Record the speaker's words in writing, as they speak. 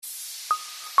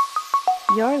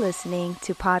You're listening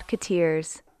to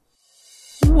Podcateers.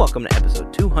 Welcome to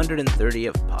episode 230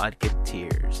 of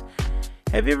Podcateers.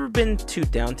 Have you ever been to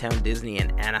downtown Disney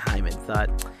in Anaheim and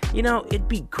thought, it'd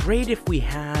be great if we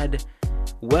had...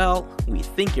 Well, we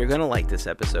think you're going to like this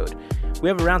episode. We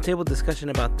have a roundtable discussion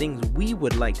about things we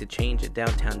would like to change at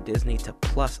downtown Disney to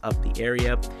plus up the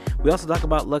area. We also talk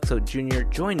about Luxo Jr.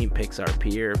 joining Pixar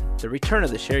Pier, the return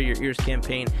of the Share Your Ears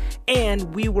campaign,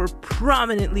 and we were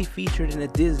prominently featured in a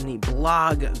Disney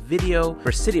blog video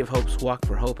for City of Hope's Walk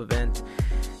for Hope event.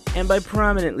 And by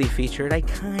prominently featured, I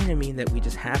kind of mean that we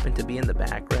just happened to be in the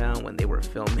background when they were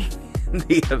filming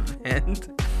the event.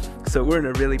 So we're in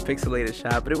a really pixelated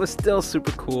shot, but it was still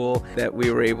super cool that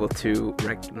we were able to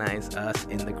recognize us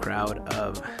in the crowd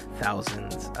of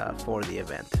thousands for the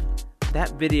event.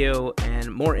 That video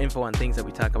and more info on things that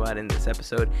we talk about in this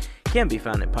episode can be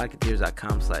found at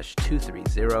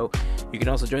podcateers.com/230. You can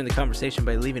also join the conversation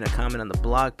by leaving a comment on the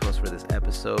blog post for this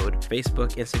episode,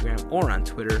 Facebook, Instagram, or on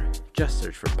Twitter. Just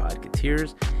search for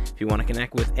Podcateers. If you want to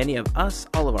connect with any of us,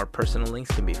 all of our personal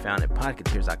links can be found at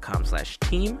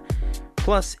podcateers.com/team.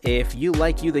 Plus, if you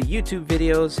like the YouTube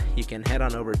videos, you can head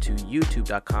on over to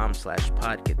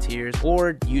youtube.com/podcateers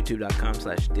or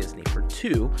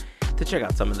youtube.com/Disney2 to check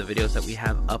out some of the videos that we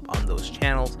have up on those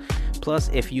channels. Plus,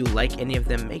 if you like any of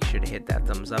them, make sure to hit that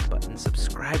thumbs up button,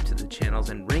 subscribe to the channels,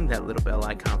 and ring that little bell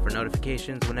icon for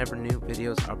notifications whenever new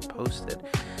videos are posted.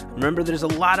 Remember, there's a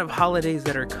lot of holidays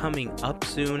that are coming up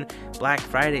soon. Black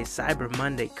Friday, Cyber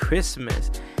Monday, Christmas,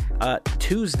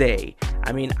 Tuesday.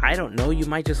 I don't know, you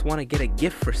might just want to get a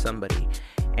gift for somebody.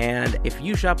 And if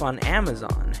you shop on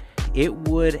Amazon, it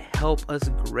would help us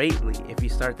greatly if you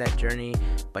start that journey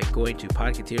by going to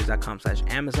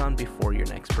podcateers.com/Amazon before your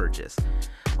next purchase.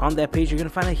 On that page, you're going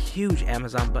to find a huge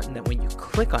Amazon button that when you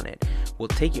click on it, will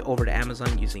take you over to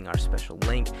Amazon using our special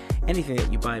link. Anything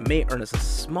that you buy may earn us a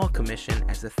small commission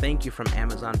as a thank you from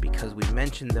Amazon because we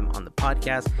mentioned them on the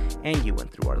podcast and you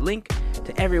went through our link.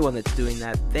 To everyone that's doing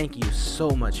that, thank you so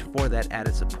much for that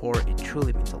added support. It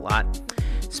truly means a lot.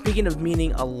 Speaking of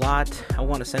meaning a lot, I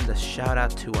want to send a shout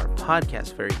out to our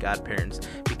podcast fairy godparents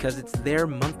because it's their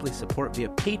monthly support via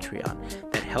Patreon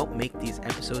that help make these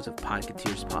episodes of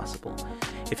Podcateers possible.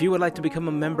 If you would like to become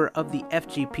a member of the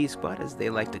FGP squad, as they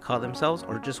like to call themselves,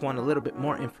 or just want a little bit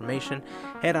more information,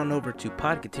 head on over to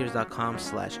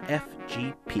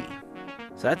podcateers.com/FGP.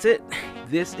 So that's it.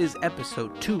 This is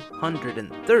episode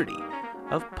 230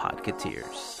 of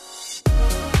Podcateers.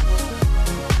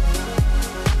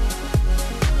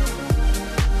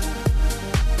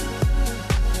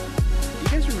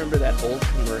 Remember that old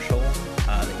commercial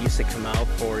that used to come out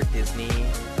for Disney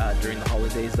during the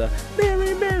holidays? The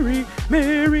Merry, Merry,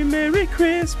 Merry, Merry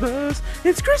Christmas.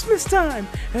 It's Christmas time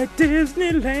at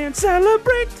Disneyland.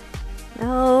 Celebrate.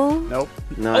 No. Nope.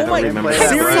 No, I don't remember that.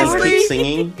 Seriously? Keep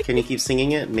singing? Can you keep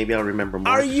singing it? Maybe I'll remember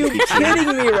more. Are you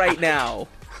kidding me right now?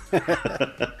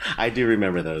 I do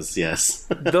remember those, yes.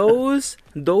 Those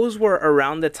were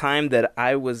around the time that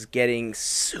I was getting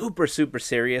super, super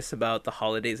serious about the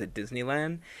holidays at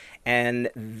Disneyland. And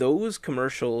those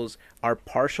commercials are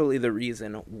partially the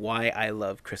reason why I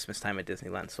love Christmas time at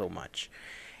Disneyland so much.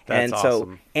 That's awesome.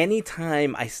 So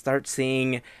anytime I start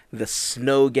seeing the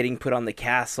snow getting put on the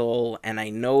castle and I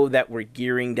know that we're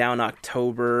gearing down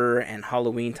October and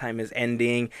Halloween time is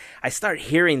ending, I start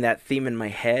hearing that theme in my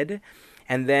head.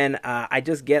 And then I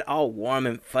just get all warm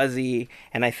and fuzzy,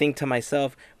 and I think to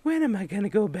myself, when am I going to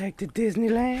go back to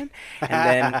Disneyland? And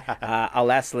then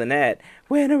I'll ask Lynette,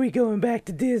 when are we going back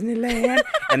to Disneyland?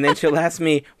 And then she'll ask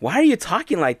me, why are you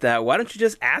talking like that? Why don't you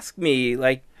just ask me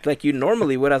like you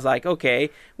normally would? I was like, okay,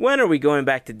 when are we going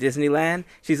back to Disneyland?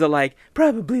 She's like,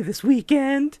 probably this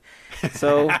weekend.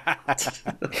 So...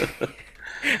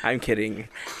 I'm kidding.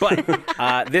 But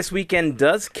this weekend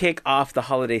does kick off the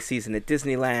holiday season at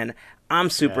Disneyland. I'm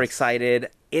super excited.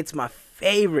 It's my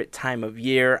favorite time of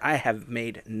year. I have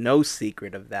made no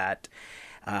secret of that.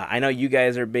 I know you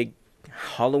guys are big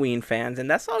Halloween fans,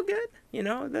 and that's all good.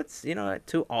 That's,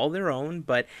 to all their own.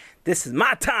 But this is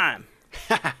my time.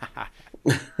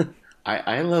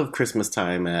 I love Christmas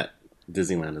time at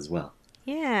Disneyland as well.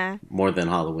 Yeah. More than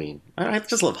Halloween. I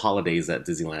just love holidays at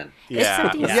Disneyland.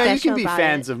 Yeah, you can be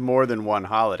fans of more than one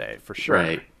holiday, for sure.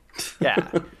 Right. Yeah.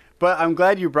 But I'm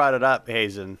glad you brought it up,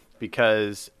 Hazen,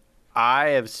 because I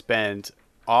have spent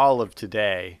all of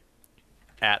today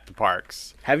at the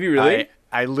parks. Have you really?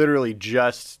 I literally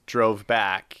just drove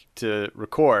back to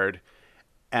record,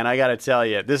 and I got to tell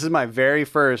you, this is my very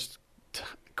first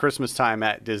Christmas time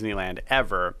at Disneyland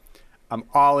ever. I'm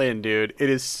all in, dude. It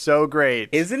is so great.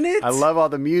 Isn't it? I love all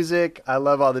the music. I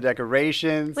love all the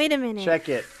decorations. Wait a minute. Check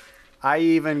it. I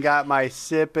even got my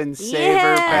sip and savor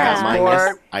Yeah.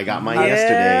 passport. I got mine Yeah,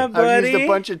 yesterday. I've used buddy. a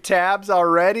bunch of tabs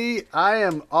already. I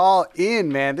am all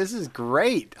in, man. This is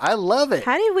great. I love it.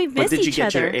 How did we But miss did you each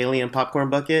get other? your alien popcorn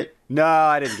bucket? No,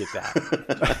 I didn't get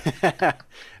that.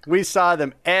 We saw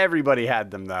them. Everybody had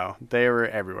them, though. They were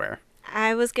everywhere.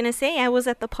 I was gonna say I was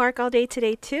at the park all day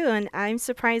today too, and I'm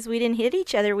surprised we didn't hit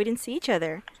each other. We didn't see each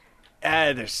other.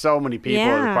 There's so many people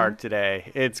at the Yeah. park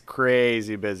today. It's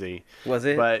crazy busy. Was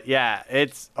it? But yeah,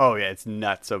 it's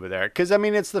nuts over there. Because I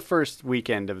mean, it's the first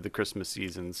weekend of the Christmas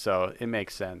season, so it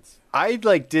makes sense. I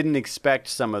didn't expect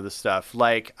some of the stuff.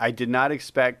 Like I did not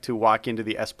expect to walk into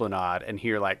the Esplanade and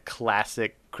hear like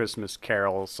classic Christmas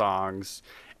Carol songs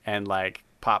and like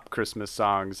pop Christmas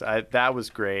songs. That was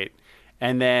great.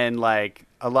 And then like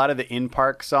a lot of the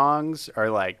in-park songs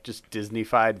are like just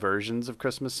Disney-fied versions of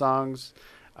Christmas songs.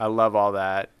 I love all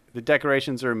that. The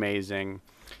decorations are amazing.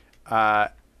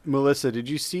 Melissa, did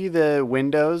you see the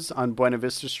windows on Buena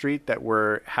Vista Street that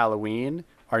were Halloween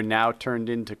are now turned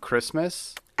into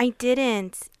Christmas? I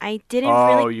didn't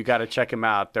Oh, really. you got to check them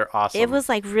out. They're awesome. It was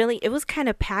it was kind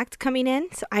of packed coming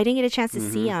in, so I didn't get a chance to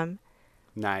see them.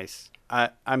 Nice.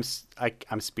 I'm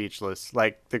speechless.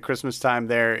 Like the Christmas time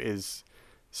there is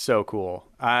so cool.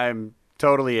 I'm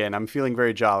totally in. I'm feeling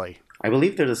very jolly. I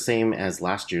believe they're the same as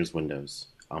last year's windows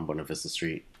on Buena Vista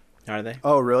Street. Are they?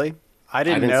 Oh, really? I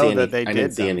didn't see know any- that they I did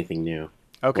didn't see them. anything new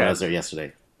Okay. when I was there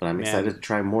yesterday. But I'm Man. excited to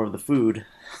try more of the food.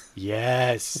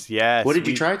 Yes. What did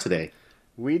you try today?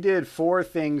 We did 4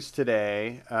 things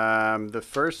today. The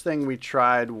first thing we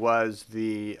tried was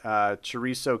the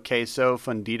chorizo queso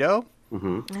fundido,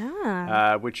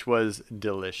 which was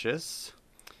delicious.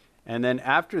 And then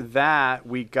after that,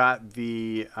 we got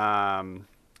the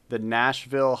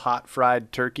Nashville hot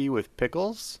fried turkey with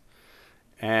pickles,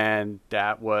 and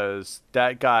that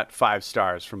got 5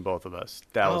 stars from both of us.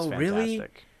 That was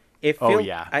fantastic. Really? Oh,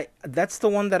 yeah. That's the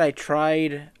one that I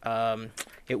tried.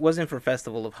 It wasn't for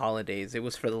Festival of Holidays. It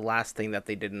was for the last thing that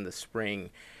they did in the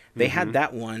spring. They had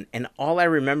that one, and all I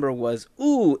remember was,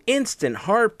 ooh, instant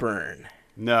heartburn.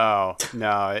 No.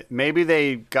 Maybe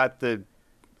they got the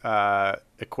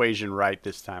equation right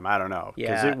this time. I don't know.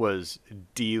 Because Yeah. it was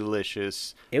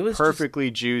delicious. It was perfectly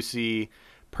juicy,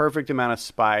 perfect amount of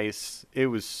spice. It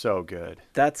was so good.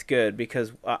 That's good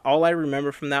because all I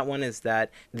remember from that one is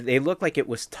that they looked like it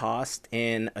was tossed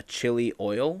in a chili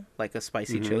oil, like a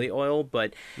spicy chili oil,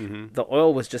 but the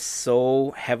oil was just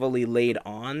so heavily laid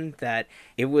on that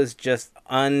it was just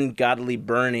ungodly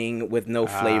burning with no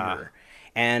flavor.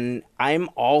 And I'm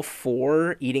all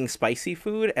for eating spicy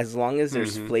food as long as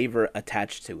there's flavor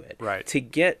attached to it. Right. To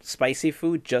get spicy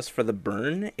food just for the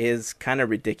burn is kind of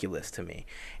ridiculous to me.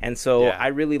 And so Yeah. I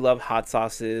really love hot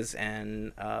sauces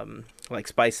and like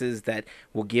spices that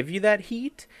will give you that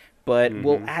heat, but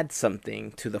will add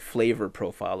something to the flavor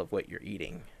profile of what you're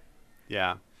eating.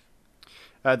 Yeah.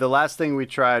 The last thing we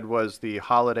tried was the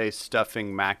holiday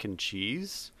stuffing mac and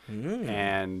cheese.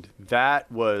 And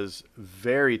that was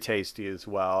very tasty as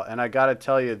well. And I got to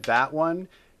tell you, that one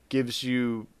gives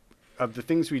you, of the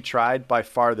things we tried, by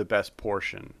far the best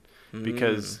portion.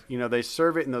 Because, they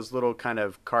serve it in those little kind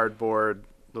of cardboard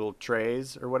little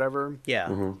trays or whatever.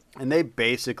 Yeah. And they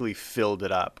basically filled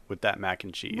it up with that mac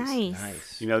and cheese.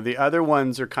 Nice. The other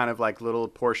ones are kind of like little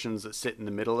portions that sit in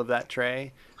the middle of that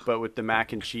tray. But with the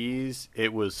mac and cheese,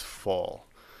 it was full.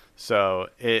 So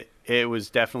it was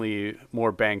definitely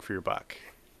more bang for your buck.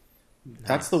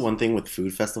 That's the one thing with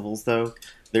food festivals, though.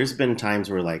 There's been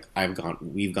times where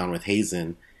we've gone with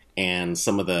Hazen, and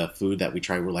some of the food that we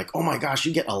tried, we're like, oh my gosh,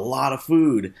 you get a lot of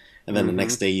food. And then the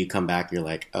next day you come back, you're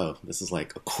like, oh, this is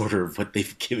like a quarter of what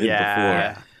they've given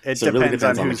before. It So it really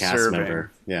depends on the who's cast serving.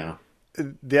 member. Yeah.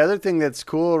 The other thing that's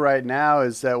cool right now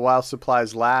is that while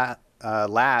supplies last,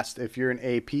 if you're an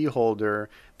AP holder,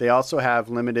 they also have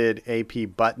limited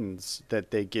AP buttons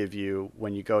that they give you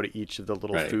when you go to each of the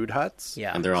little Right. food huts.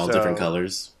 Yeah. And they're all So- different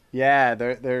colors. Yeah,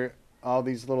 they're all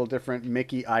these little different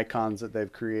Mickey icons that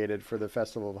they've created for the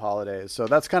Festival of Holidays. So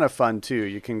that's kind of fun too.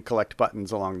 You can collect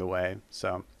buttons along the way.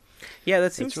 So Yeah,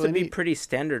 that seems really to be neat. pretty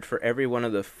standard for every one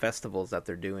of the festivals that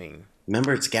they're doing.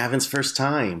 Remember, it's Gavin's first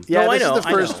time. yeah, No, I this know, is the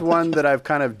I know. first one that I've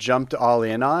kind of jumped all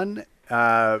in on.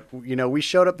 We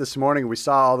showed up this morning, we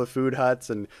saw all the food huts,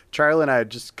 and Charlie and I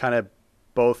just kind of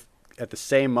both at the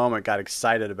same moment got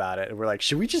excited about it. And we're like,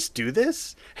 should we just do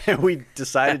this? And we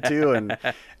decided to,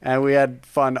 and we had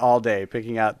fun all day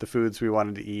picking out the foods we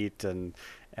wanted to eat. And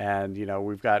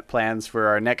we've got plans for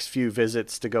our next few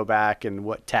visits to go back and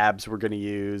what tabs we're going to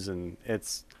use. And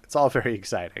it's all very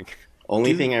exciting.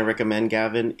 Only thing I recommend,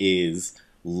 Gavin, is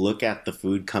look at the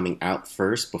food coming out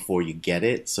first before you get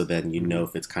it, so then you know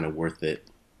if it's kind of worth it.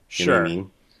 You know what I Sure.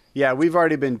 mean? Yeah, we've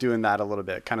already been doing that a little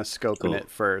bit, kind of scoping Cool. it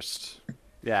first.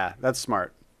 Yeah, that's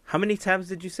smart. How many tabs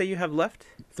did you say you have left?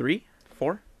 3?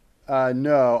 4?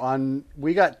 No,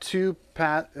 we got two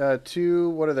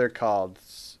what are they called?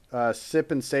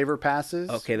 Sip and savor passes.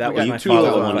 Okay, that We was got my two of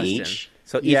follow-up one question. each?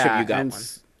 So each of you got and one.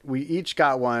 We each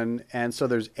got one, and so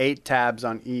there's 8 tabs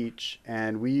on each,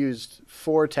 and we used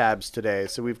 4 tabs today,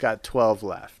 so we've got 12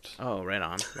 left. Oh, right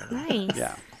on. Right on. Nice.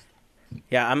 Yeah.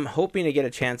 Yeah, I'm hoping to get a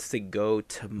chance to go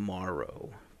tomorrow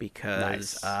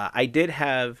because Nice. I did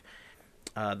have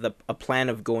a plan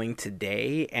of going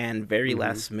today, and very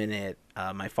last minute,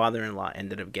 my father-in-law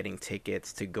ended up getting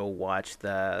tickets to go watch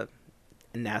the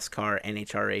NASCAR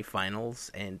NHRA finals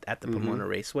and at the Pomona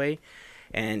Raceway.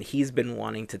 And he's been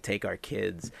wanting to take our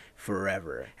kids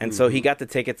forever. And so he got the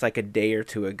tickets like a day or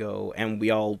two ago, and we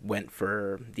all went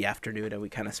for the afternoon, and we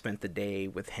kind of spent the day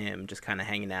with him, just kind of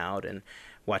hanging out and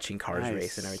watching cars Nice.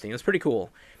 race and everything. It was pretty cool.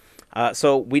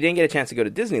 So we didn't get a chance to go to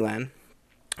Disneyland,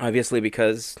 obviously,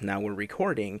 because now we're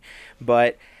recording.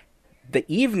 But the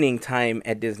evening time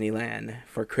at Disneyland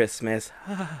for Christmas,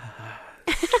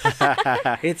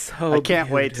 it's so I can't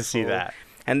wait to see beautiful. that.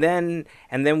 And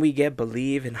then we get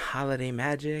Believe in Holiday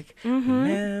Magic.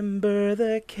 Remember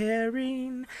the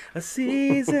caring, a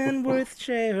season worth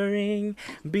sharing.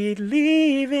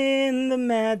 Believe in the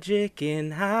magic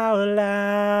in our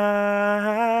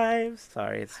lives.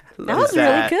 Sorry, it's That was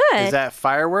really good. Is that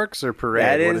fireworks or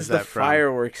parade? that What is is the that from?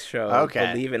 fireworks show.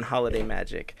 Okay. Believe in Holiday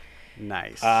Magic.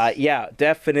 Nice. Yeah,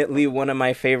 definitely one of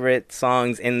my favorite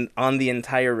songs on the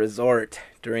entire resort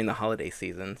during the holiday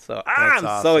season. So I'm so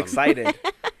awesome. excited.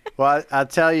 Well, I'll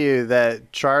tell you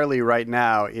that Charlie right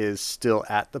now is still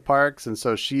at the parks, and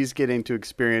so she's getting to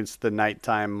experience the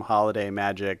nighttime holiday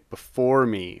magic before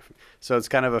me. So it's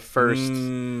kind of a first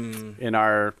in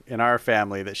our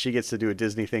family that she gets to do a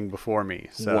Disney thing before me.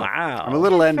 So Wow. I'm a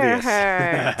little For envious.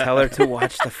 her. Tell her to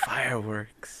watch the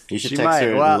fireworks. You should She text might.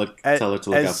 her Well, and tell her to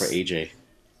look out as- for AJ.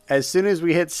 As soon as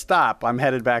we hit stop, I'm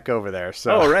headed back over there.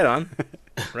 So Oh, right on.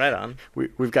 Right on.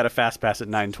 we've got a fast pass at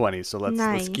 9:20. So let's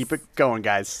Nice. keep it going,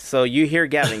 guys. So you hear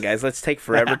Gavin, guys. Let's take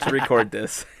forever to record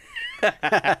this.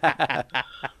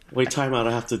 Wait, time out.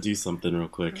 I have to do something real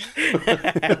quick.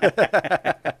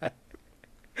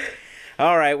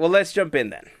 All right, well, let's jump in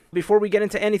then. Before we get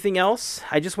into anything else,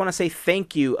 I just want to say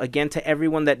thank you again to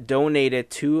everyone that donated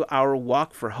to our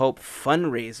Walk for Hope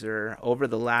fundraiser over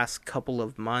the last couple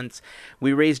of months.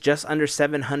 We raised just under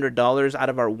 $700 out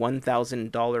of our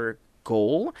 $1,000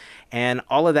 goal, and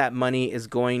all of that money is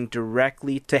going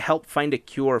directly to help find a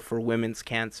cure for women's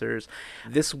cancers.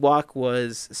 This walk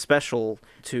was special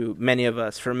to many of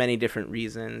us for many different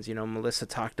reasons. You know, Melissa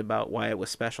talked about why it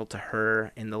was special to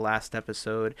her in the last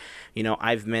episode. You know,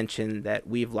 I've mentioned that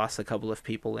we've lost a couple of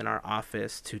people in our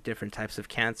office to different types of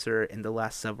cancer in the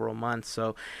last several months.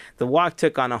 So the walk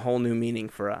took on a whole new meaning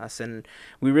for us, and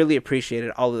we really appreciated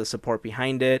all of the support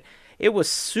behind it. It was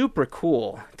super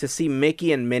cool to see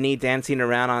Mickey and Minnie dancing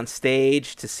around on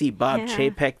stage, to see Bob Yeah.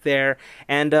 Chapek there,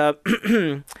 and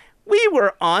we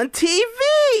were on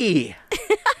TV.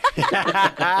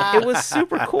 It was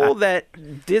super cool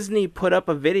that Disney put up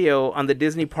a video on the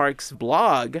Disney Parks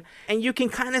blog, and you can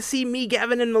kind of see me,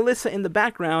 Gavin, and Melissa in the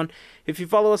background. If you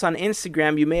follow us on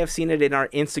Instagram, you may have seen it in our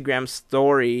Instagram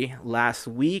story last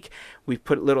week. We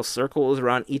put little circles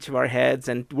around each of our heads,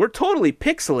 and we're totally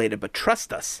pixelated, but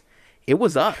trust us, it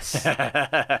was us.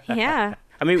 Yeah.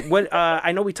 I mean, what?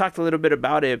 I know we talked a little bit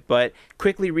about it, but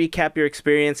quickly recap your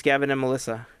experience, Gavin and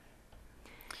Melissa.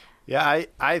 Yeah,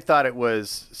 I thought it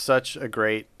was such a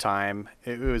great time.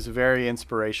 It was a very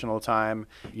inspirational time,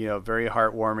 you know, very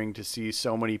heartwarming to see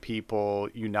so many people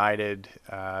united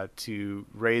to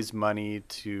raise money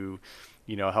to,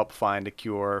 you know, help find a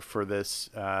cure for this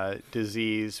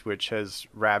disease, which has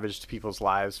ravaged people's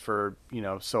lives for, you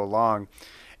know, so long.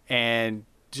 And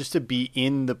just to be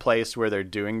in the place where they're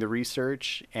doing the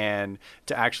research and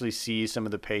to actually see some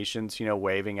of the patients, you know,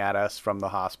 waving at us from the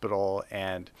hospital,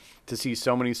 and to see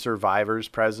so many survivors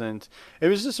present. It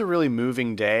was just a really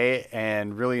moving day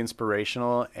and really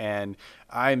inspirational. And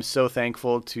I'm so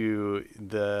thankful to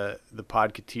the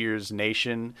Podcateers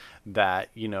Nation that,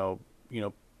 you know,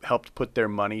 helped put their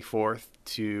money forth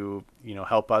to, you know,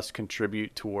 help us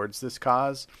contribute towards this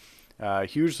cause.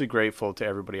 Hugely grateful to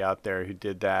everybody out there who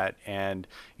did that, and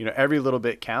you know, every little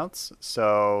bit counts.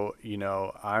 So you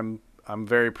know, I'm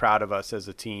very proud of us as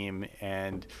a team,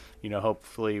 and you know,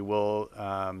 hopefully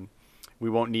we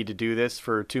won't need to do this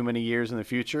for too many years in the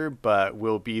future, but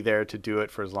we'll be there to do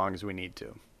it for as long as we need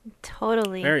to.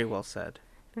 Totally. Very well said.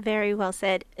 Very well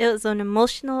said. It was an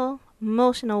emotional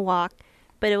walk,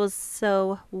 but it was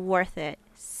so worth it.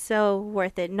 So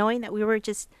worth it. Knowing that we were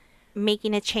just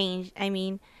making a change. I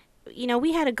mean,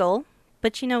 we had a goal,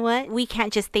 but you know what? We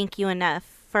can't just thank you enough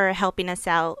for helping us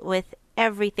out with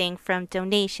everything from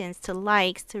donations to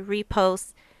likes to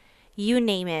reposts, you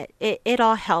name it. It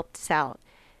all helped us out.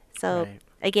 So, Right.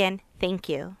 again, thank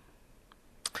you.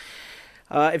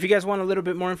 If you guys want a little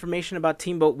bit more information about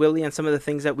Teamboat Willie and some of the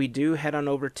things that we do, head on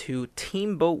over to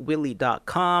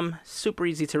teamboatwillie.com. Super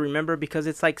easy to remember because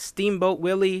it's like Steamboat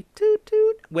Willie, toot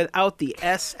toot, without the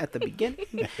S at the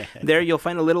beginning. There you'll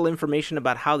find a little information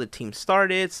about how the team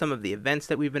started, some of the events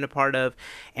that we've been a part of,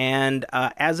 and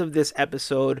as of this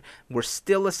episode, we're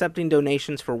still accepting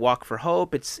donations for Walk for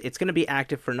Hope. It's going to be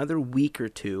active for another week or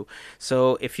two,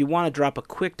 so if you want to drop a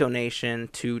quick donation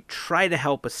to try to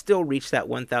help us still reach that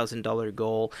 $1,000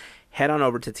 goal, head on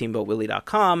over to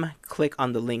teamboatwillie.com, click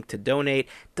on the link to donate.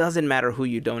 Doesn't matter who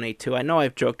you donate to. I know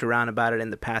I've joked around about it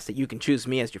in the past that you can choose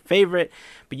me as your favorite,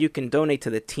 but you can donate to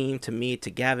the team, to me,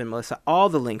 to Gavin, Melissa. All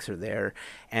the links are there.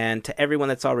 And to everyone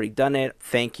that's already done it,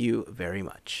 thank you very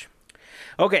much.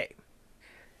 Okay.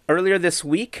 Earlier this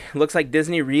week, looks like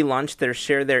Disney relaunched their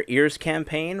Share Their Ears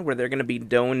campaign, where they're going to be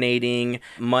donating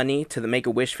money to the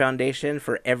Make-A-Wish Foundation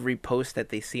for every post that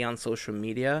they see on social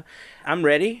media. I'm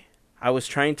ready. I was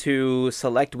trying to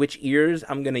select which ears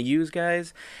I'm going to use,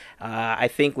 guys. I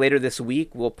think later this week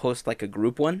we'll post like a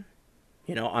group one,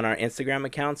 on our Instagram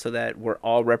account so that we're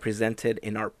all represented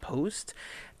in our post.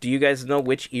 Do you guys know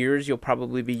which ears you'll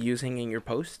probably be using in your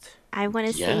post? I want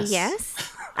to say Yes.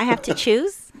 yes. I have to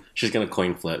choose She's gonna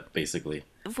coin flip, basically.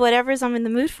 whatever's I'm in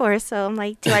the mood for. So I'm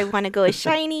like, do I want to go with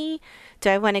shiny? Do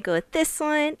I want to go with this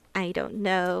one? I don't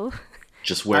know.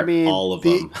 Just wear all of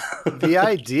them. The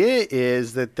idea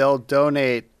is that they'll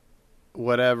donate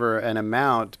whatever an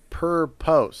amount per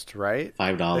post, right?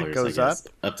 $5, That goes I guess,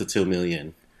 up. up to $2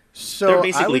 million. So They're I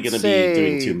basically would going to say-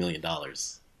 be doing $2 million.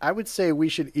 I would say we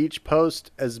should each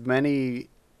post as many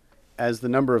as the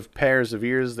number of pairs of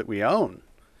ears that we own.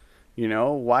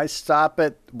 Why stop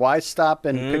and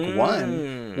pick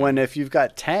one when if you've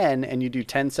got 10 and you do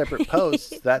 10 separate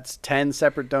posts, that's 10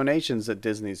 separate donations that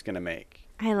Disney's going to make.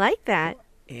 I like that.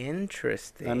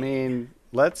 Interesting. I mean,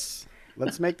 let's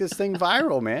make this thing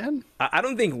viral, man. I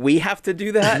don't think we have to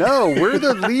do that. No, we're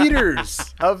the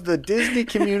leaders of the Disney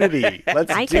community.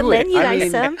 Let's I do could it. lend you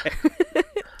guys some.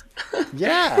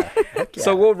 Yeah. Heck yeah.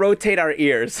 So we'll rotate our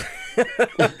ears.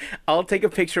 I'll take a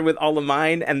picture with all of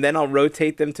mine, and then I'll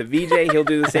rotate them to VJ. He'll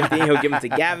do the same thing. He'll give them to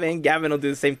Gavin. Gavin will do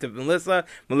the same to Melissa.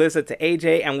 Melissa to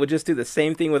AJ, and we'll just do the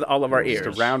same thing with all of our Just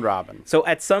ears. a round robin. So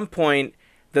at some point,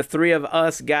 the three of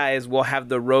us guys will have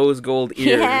the rose gold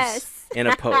ears Yes. in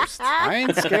a post. I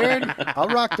ain't scared. I'll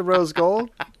rock the rose gold.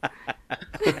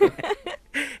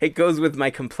 It goes with my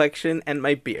complexion and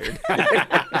my beard.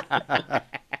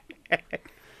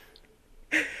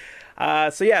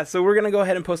 So we're going to go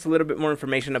ahead and post a little bit more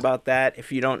information about that.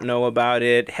 If you don't know about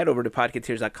it, head over to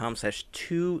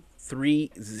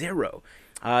podcateers.com/230.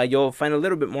 You'll find a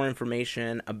little bit more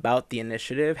information about the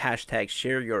initiative, hashtag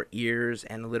share your ears,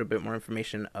 and a little bit more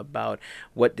information about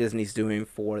what Disney's doing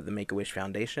for the Make-A-Wish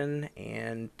Foundation.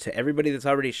 And to everybody that's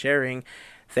already sharing,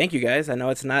 thank you guys. I know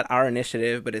it's not our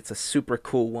initiative, but it's a super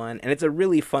cool one, and it's a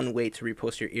really fun way to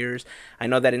repost your ears. I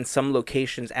know that in some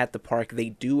locations at the park, they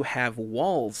do have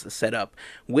walls set up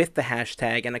with the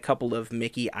hashtag and a couple of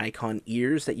Mickey icon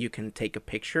ears that you can take a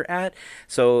picture at.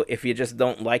 So if you just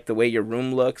don't like the way your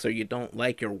room looks, or you don't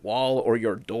like your wall or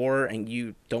your door, and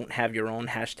you don't have your own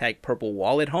hashtag purple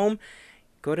wall at home,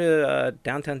 go to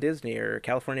Downtown Disney or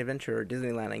California Adventure or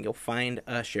Disneyland, and you'll find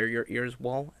a Share Your Ears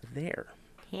wall there.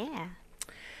 Yeah.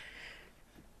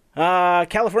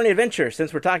 California Adventure,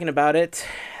 since we're talking about it,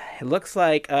 it looks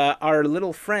like our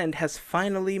little friend has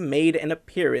finally made an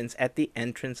appearance at the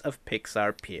entrance of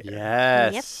Pixar Pier.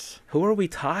 Yes. Who are we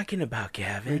talking about, We're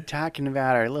Gavin? talking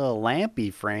about our little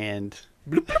lampy friend.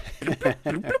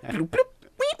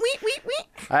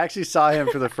 I actually saw him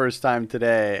for the first time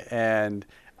today, and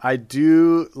I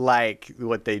do like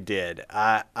what they did.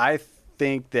 I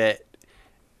think that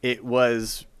it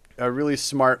was a really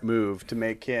smart move to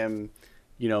make him,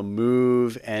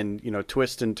 move and,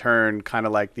 twist and turn, kind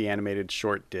of like the animated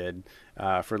short did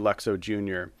for Luxo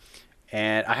Jr.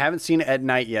 And I haven't seen it at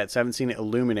night yet, so I haven't seen it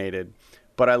illuminated,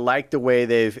 but I like the way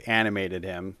they've animated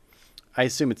him. I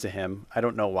assume it's a him. I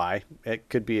don't know why. It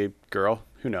could be a girl.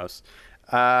 Who knows?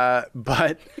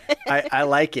 But I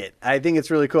like it. I think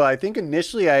it's really cool. I think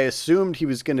initially I assumed he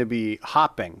was going to be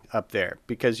hopping up there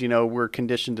because, we're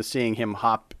conditioned to seeing him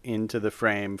hop into the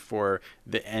frame for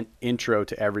the intro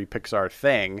to every Pixar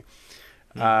thing.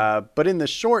 But in the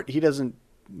short, he doesn't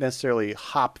necessarily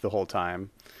hop the whole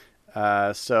time.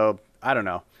 So I don't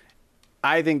know.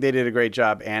 I think they did a great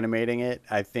job animating it.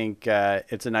 I think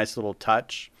it's a nice little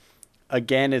touch.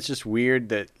 Again, it's just weird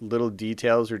that little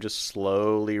details are just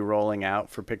slowly rolling out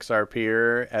for Pixar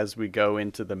Pier as we go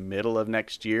into the middle of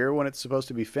next year when it's supposed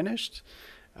to be finished.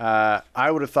 I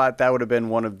would have thought that would have been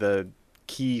one of the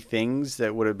key things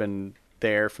that would have been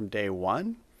there from day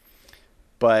one.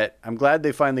 But I'm glad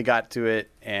they finally got to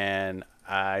it, and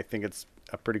I think it's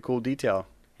a pretty cool detail.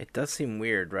 It does seem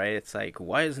weird, right? It's like,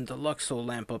 why isn't the Luxo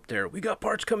lamp up there? We got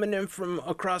parts coming in from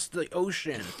across the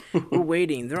ocean. We're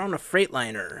waiting. They're on a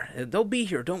Freightliner. They'll be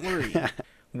here. Don't worry.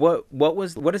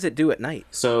 What does it do at night?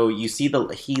 So you see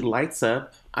he lights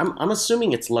up. I'm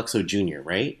assuming it's Luxo Jr.,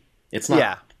 right? It's not.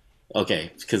 Yeah.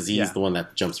 Okay, because he's the one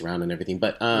that jumps around and everything.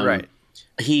 But Right.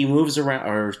 he moves around,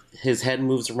 or his head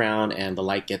moves around, and the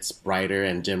light gets brighter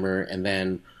and dimmer. And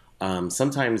then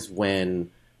sometimes when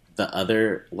the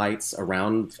other lights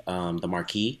around the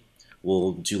marquee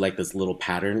will do like this little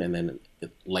pattern, and then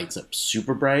it lights up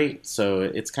super bright. So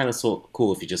it's kind of so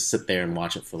cool if you just sit there and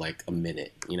watch it for like a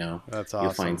minute. That's awesome.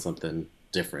 You'll find something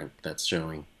different that's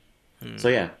showing. So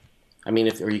yeah, I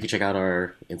mean, or you can check out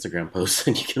our Instagram post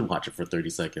and you can watch it for 30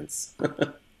 seconds.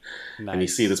 Nice. And you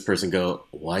see this person go,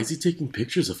 "Why is he taking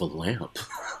pictures of a lamp?"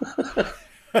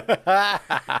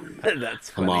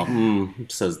 That's I'm funny. all,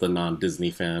 says the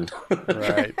non-Disney fan.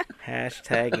 Right.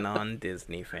 Hashtag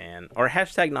non-Disney fan. Or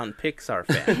hashtag non-Pixar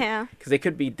fan. Yeah. Because they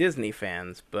could be Disney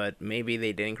fans, but maybe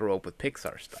they didn't grow up with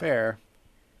Pixar stuff. Fair.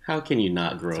 How can you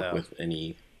not grow So- up with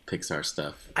any Pixar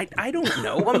stuff? I don't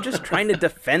know. I'm just trying to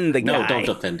defend the guy. No, don't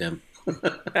defend him.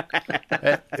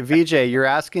 VJ, you're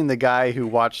asking the guy who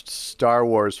watched Star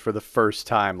Wars for the first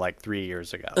time like 3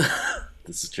 years ago.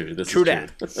 This is true. This True is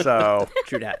that. true. So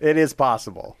True that. it is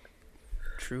possible.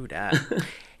 True that.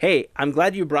 Hey, I'm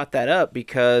glad you brought that up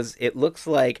because it looks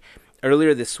like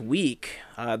earlier this week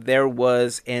there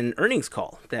was an earnings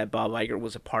call that Bob Iger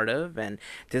was a part of, and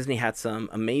Disney had some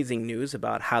amazing news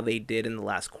about how they did in the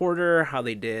last quarter, how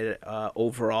they did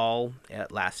overall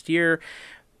last year.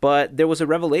 But there was a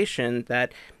revelation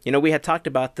that, we had talked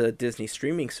about the Disney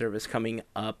streaming service coming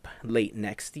up late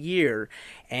next year.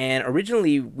 And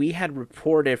originally we had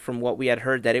reported from what we had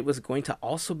heard that it was going to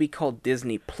also be called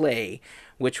Disney Play,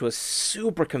 which was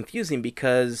super confusing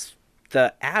because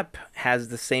the app has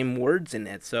the same words in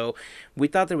it. So we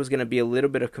thought there was going to be a little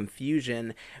bit of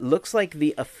confusion. Looks like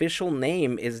the official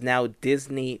name is now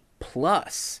Disney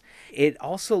Plus. It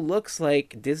also looks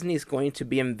like Disney's going to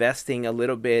be investing a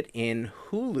little bit in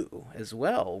Hulu as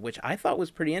well, which I thought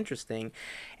was pretty interesting.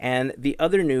 And the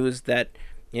other news that,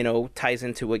 ties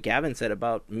into what Gavin said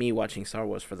about me watching Star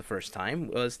Wars for the first time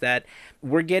was that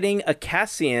we're getting a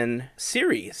Cassian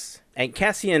series. And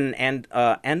Cassian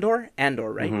Andor,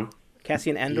 right? Mm-hmm.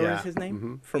 Cassian Andor is his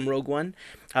name from Rogue One.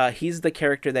 He's the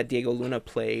character that Diego Luna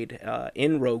played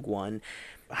in Rogue One.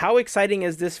 How exciting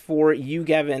is this for you,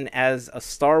 Gavin, as a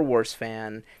Star Wars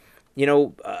fan?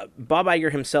 Bob Iger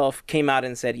himself came out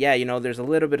and said, there's a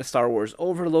little bit of Star Wars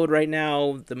overload right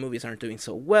now. The movies aren't doing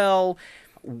so well.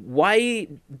 Why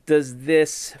does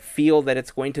this feel that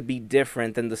it's going to be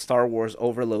different than the Star Wars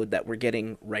overload that we're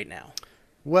getting right now?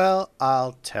 Well,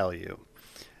 I'll tell you.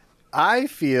 I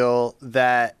feel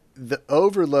that the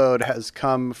overload has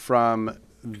come from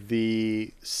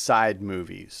the side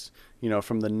movies.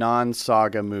 From the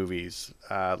non-saga movies,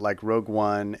 like Rogue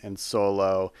One and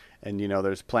Solo, and,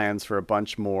 there's plans for a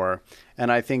bunch more.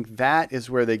 And I think that is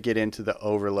where they get into the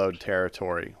overload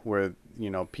territory, where,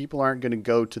 people aren't going to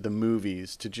go to the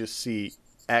movies to just see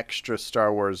extra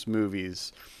Star Wars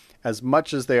movies as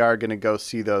much as they are going to go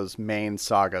see those main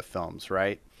saga films,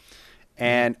 right?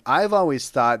 And I've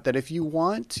always thought that if you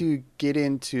want to get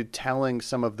into telling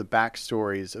some of the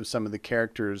backstories of some of the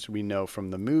characters we know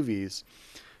from the movies,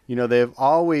 they've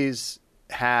always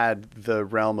had the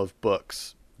realm of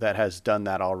books that has done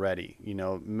that already.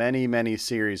 Many, many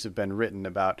series have been written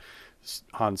about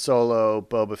Han Solo,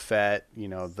 Boba Fett,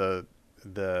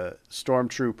 the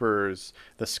Stormtroopers,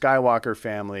 the Skywalker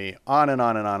family, on and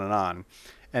on and on and on.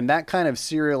 And that kind of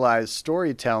serialized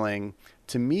storytelling,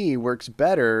 to me, works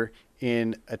better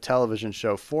in a television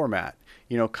show format.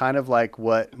 Kind of like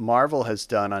what Marvel has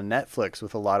done on Netflix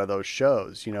with a lot of those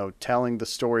shows, telling the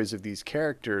stories of these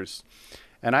characters.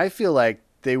 And I feel like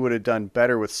they would have done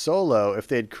better with Solo if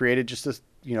they had created just a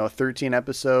 13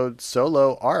 episode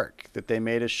Solo arc that they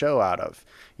made a show out of,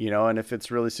 and if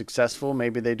it's really successful,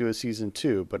 maybe they do a season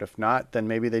 2, but if not, then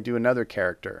maybe they do another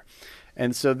character.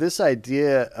 And so this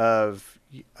idea of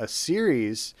a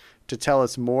series to tell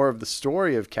us more of the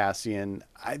story of Cassian,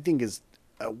 I think is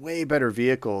a way better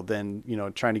vehicle than,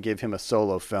 trying to give him a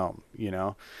solo film,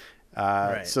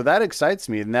 Right. So that excites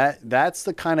me, and that's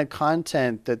the kind of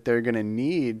content that they're going to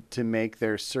need to make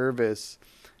their service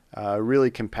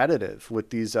really competitive with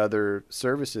these other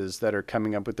services that are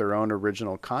coming up with their own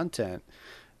original content.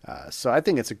 So I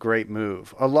think it's a great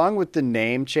move. Along with the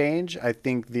name change, I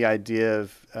think the idea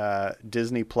of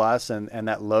Disney Plus and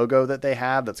that logo that they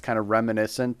have that's kind of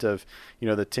reminiscent of,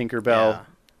 the Tinkerbell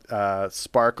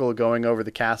sparkle going over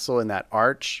the castle and that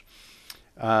arch,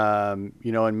 and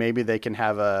maybe they can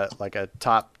have a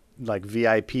top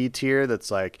VIP tier that's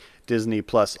like Disney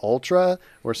Plus Ultra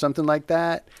or something like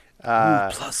that.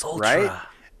 Plus Ultra. Right?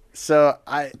 So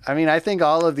I think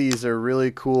all of these are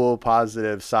really cool,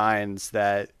 positive signs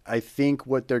that I think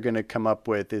what they're going to come up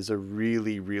with is a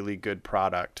really, really good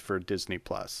product for Disney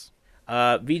Plus.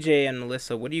 VJ and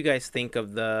Melissa, what do you guys think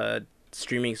of the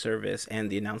streaming service and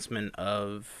the announcement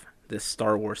of this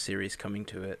Star Wars series coming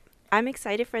to it? I'm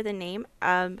excited for the name.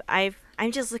 I'm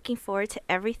just looking forward to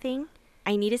everything.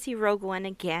 I need to see Rogue One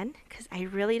again because I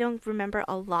really don't remember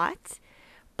a lot,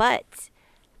 but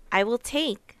I will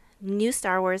take new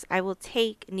Star Wars. I will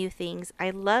take new things. I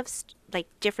love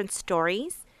different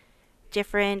stories,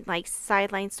 different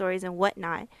sideline stories and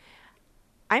whatnot.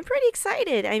 I'm pretty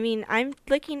excited. I mean, I'm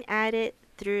looking at it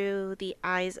through the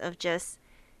eyes of just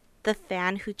the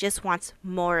fan who just wants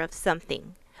more of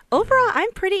something. Overall,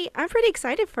 I'm pretty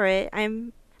excited for it.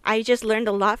 I just learned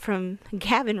a lot from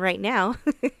Gavin right now.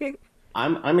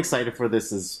 I'm excited for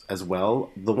this as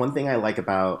well. The one thing I like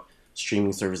about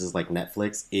streaming services like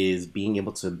Netflix is being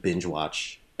able to binge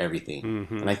watch everything.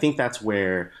 Mm-hmm. And I think that's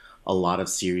where a lot of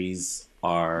series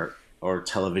or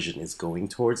television is going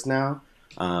towards now.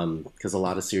 Because a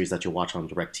lot of series that you watch on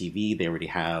DirecTV, they already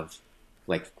have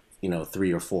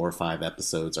 3 or 4 or 5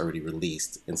 episodes already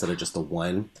released instead of just the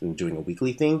one and doing a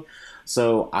weekly thing.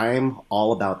 So I'm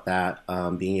all about that,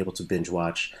 being able to binge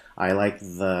watch. I like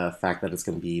the fact that it's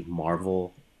going to be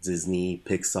Marvel, Disney,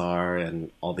 Pixar,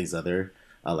 and all these other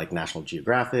like National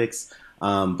Geographics.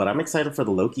 But I'm excited for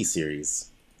the Loki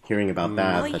series. Hearing about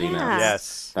that, he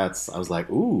announced. Yes. I was like,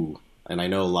 ooh. And I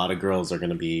know a lot of girls are going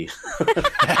to be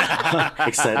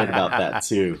excited about that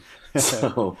too.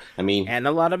 So, I mean, and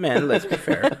a lot of men, let's be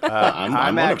fair.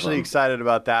 I'm actually excited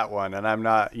about that one, and I'm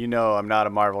not a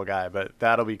Marvel guy, but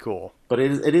that'll be cool. But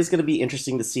it is going to be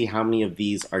interesting to see how many of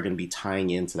these are going to be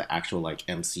tying into the actual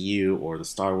MCU or the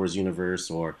Star Wars universe,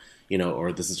 or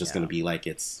or this is just going to be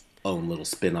its own little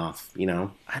spin-off,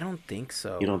 I don't think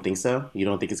so. You don't think so? You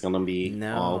don't think it's going to be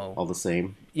all the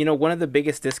same? One of the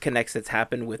biggest disconnects that's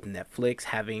happened with Netflix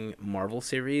having Marvel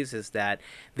series is that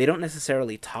they don't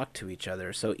necessarily talk to each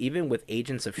other. So even with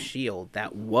Agents of S.H.I.E.L.D.,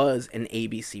 that was an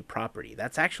ABC property.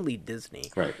 That's actually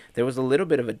Disney. Right. There was a little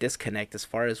bit of a disconnect as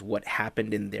far as what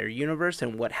happened in their universe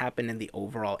and what happened in the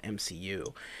overall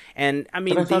MCU. And, I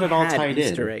mean, they had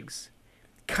Easter eggs.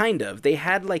 Kind of. They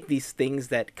had these things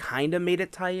that kind of made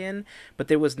it tie in, but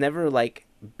there was never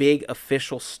big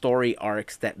official story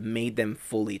arcs that made them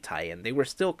fully tie in. They were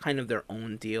still kind of their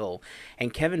own deal.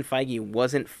 And Kevin Feige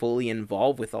wasn't fully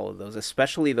involved with all of those,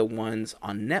 especially the ones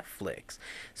on Netflix.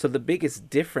 So the biggest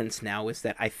difference now is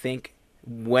that I think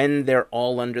when they're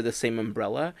all under the same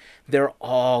umbrella, they're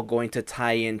all going to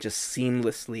tie in just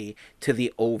seamlessly to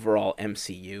the overall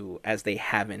MCU as they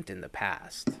haven't in the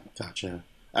past. Gotcha.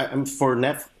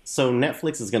 So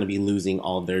Netflix is going to be losing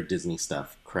all their Disney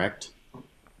stuff, correct?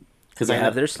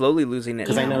 They're slowly losing it.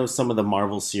 Because I know some of the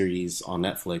Marvel series on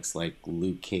Netflix, like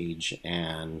Luke Cage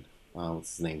and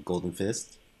what's his name, Iron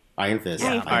Fist.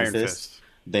 Yeah, Iron Fist.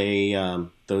 They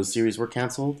those series were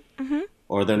canceled,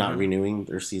 or they're not renewing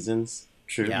their seasons.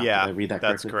 True. Yeah, Did I read that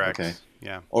that's correctly? correct. Okay.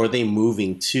 Yeah. Or are they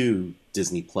moving to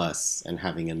Disney Plus and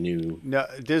having a new? No,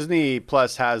 Disney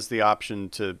Plus has the option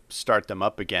to start them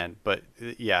up again, but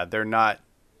yeah, they're not.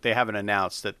 They haven't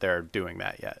announced that they're doing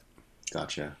that yet.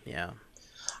 Gotcha. Yeah.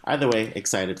 Either way,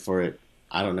 excited for it.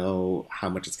 I don't know how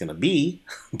much it's gonna be,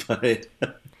 but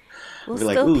We'll be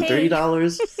still pay.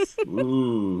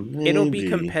 $30. It'll be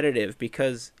competitive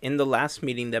because in the last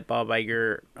meeting that Bob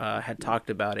Iger had talked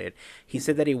about it, he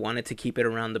said that he wanted to keep it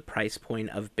around the price point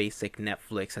of basic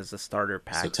Netflix as a starter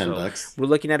pack. So $10. We're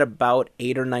looking at about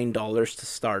 $8 or $9 to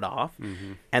start off,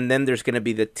 and then there's going to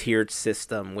be the tiered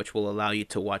system, which will allow you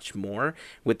to watch more,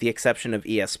 with the exception of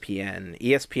ESPN.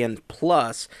 ESPN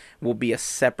Plus will be a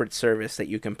separate service that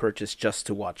you can purchase just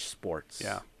to watch sports.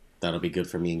 Yeah. That'll be good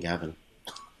for me and Gavin.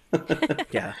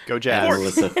 Yeah. Go And Jazz.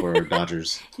 Melissa for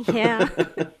Dodgers. Yeah.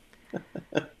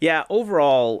 Yeah,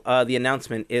 overall, the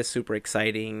announcement is super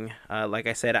exciting. Like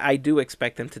I said, I do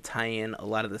expect them to tie in a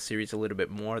lot of the series a little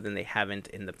bit more than they haven't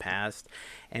in the past.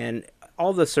 And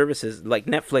all the services, like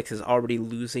Netflix is already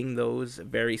losing those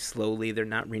very slowly. They're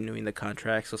not renewing the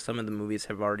contract, so some of the movies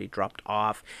have already dropped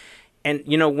off. And,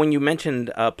 when you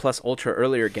mentioned Plus Ultra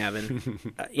earlier, Gavin,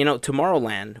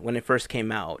 Tomorrowland, when it first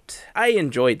came out, I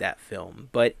enjoyed that film,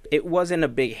 but it wasn't a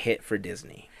big hit for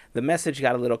Disney. The message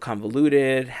got a little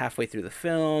convoluted halfway through the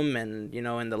film, and,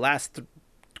 in the last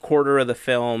quarter of the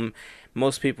film,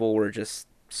 most people were just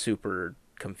super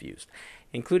confused,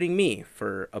 including me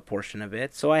for a portion of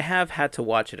it. So I have had to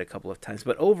watch it a couple of times.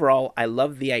 But overall, I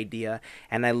love the idea,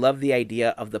 and I love the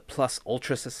idea of the Plus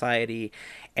Ultra Society.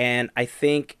 And I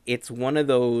think it's one of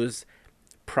those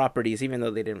properties, even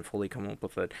though they didn't fully come up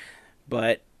with it,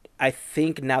 but I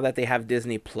think now that they have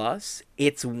Disney Plus,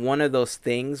 it's one of those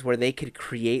things where they could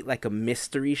create like a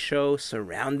mystery show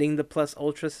surrounding the Plus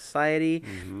Ultra Society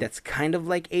that's kind of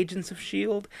like Agents of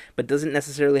S.H.I.E.L.D., but doesn't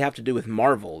necessarily have to do with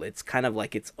Marvel. It's kind of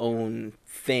like its own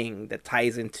thing that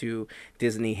ties into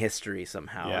Disney history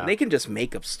somehow. Yeah. And they can just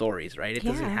make up stories, right? It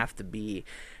doesn't have to be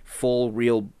full,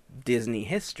 real Disney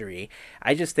history.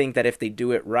 I just think that if they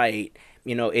do it right,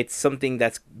 it's something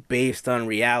that's based on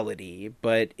reality,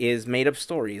 but is made up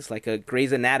stories, like a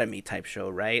Grey's Anatomy type show,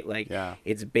 right? Like,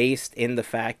 it's based in the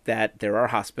fact that there are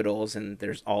hospitals and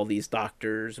there's all these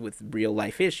doctors with real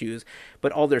life issues,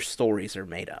 but all their stories are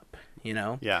made up,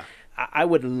 Yeah. I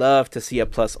would love to see a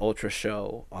Plus Ultra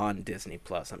show on Disney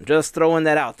Plus. I'm just throwing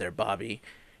that out there, Bobby.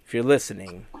 If you're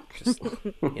listening, just,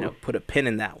 put a pin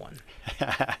in that one.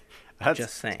 That's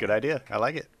Just saying. a good idea. I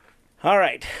like it. All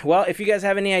right. Well, if you guys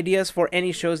have any ideas for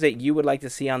any shows that you would like to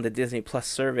see on the Disney Plus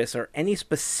service, or any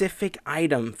specific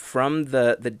item from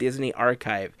the Disney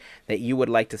archive that you would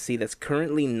like to see that's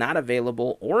currently not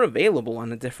available or available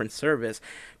on a different service,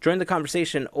 join the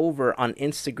conversation over on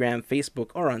Instagram,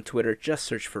 Facebook, or on Twitter. Just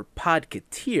search for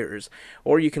Podcateers,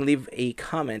 or you can leave a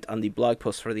comment on the blog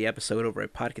post for the episode over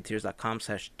at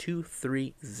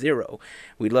podcateers.com/230.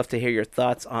 We'd love to hear your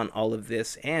thoughts on all of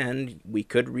this, and we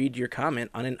could read your comment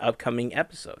on an upcoming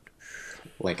episode.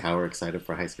 Like how we're excited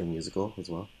for High School Musical as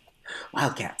well.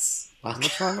 Wildcats.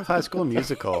 What's wrong with High School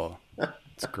Musical?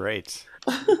 It's great.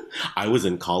 I was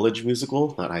in College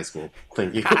Musical, not high school.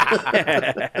 Thank you.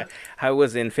 I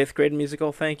was in 5th grade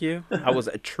musical, thank you. I was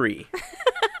a tree.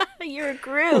 You're a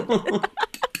Groot.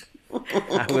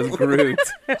 I was Groot.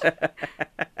 I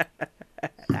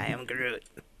am Groot.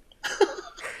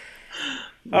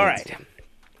 All right.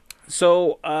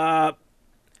 So,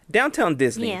 Downtown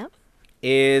Disney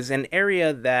is an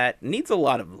area that needs a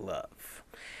lot of love.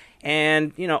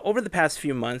 And, over the past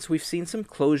few months, we've seen some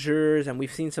closures and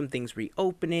we've seen some things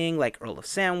reopening, like Earl of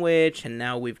Sandwich, and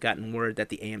now we've gotten word that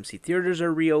the AMC theaters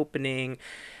are reopening.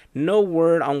 No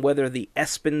word on whether the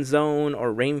Espen Zone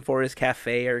or Rainforest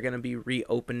Cafe are going to be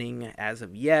reopening as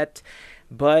of yet.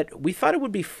 But we thought it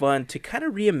would be fun to kind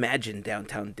of reimagine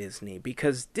Downtown Disney,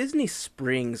 because Disney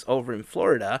Springs over in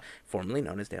Florida, formerly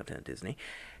known as Downtown Disney,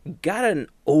 got an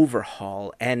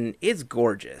overhaul and it's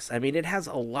gorgeous. I mean, it has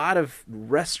a lot of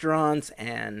restaurants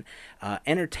and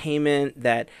entertainment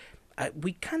that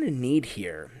we kind of need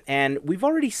here. And we've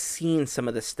already seen some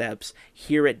of the steps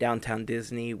here at Downtown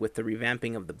Disney with the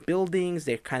revamping of the buildings.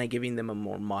 They're kind of giving them a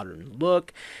more modern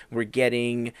look. We're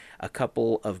getting a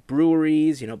couple of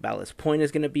breweries. Ballast Point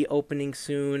is going to be opening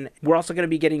soon. We're also going to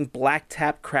be getting Black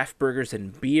Tap Craft Burgers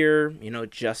and Beer,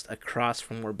 just across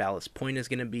from where Ballast Point is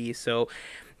going to be. So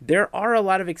there are a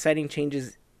lot of exciting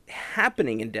changes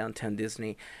happening in Downtown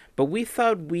Disney, but we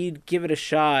thought we'd give it a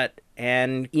shot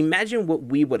and imagine what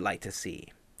we would like to see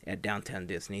at Downtown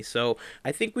Disney. So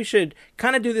I think we should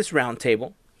kind of do this round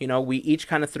table. We each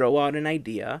kind of throw out an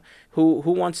idea. Who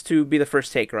wants to be the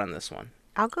first taker on this one?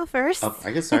 I'll go first. Oh,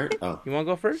 I can start. Oh, You want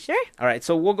to go first? Sure. All right,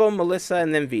 so we'll go Melissa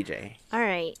and then VJ. All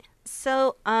right.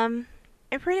 So, I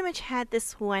pretty much had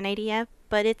this one idea,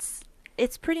 but it's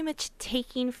pretty much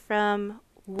taking from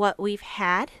what we've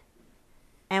had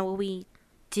and what we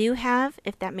do have,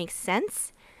 if that makes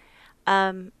sense.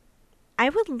 I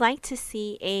would like to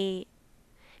see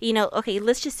okay,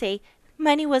 let's just say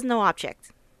money was no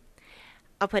object.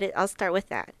 I'll start with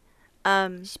that.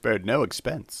 Spared no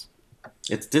expense.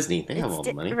 it's Disney. They have all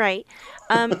the money. Right.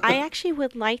 I actually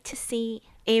would like to see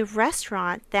a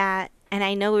restaurant that, and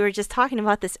I know we were just talking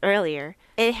about this earlier,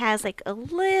 it has like a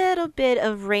little bit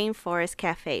of Rainforest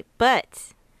Cafe,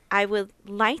 but I would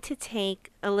like to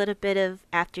take a little bit of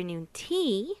afternoon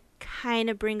tea, kind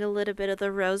of bring a little bit of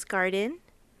the Rose Garden,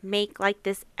 make like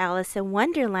this Alice in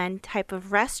Wonderland type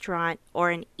of restaurant or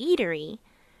an eatery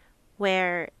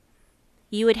where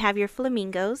you would have your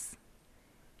flamingos,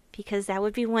 because that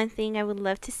would be one thing I would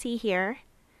love to see here.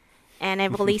 And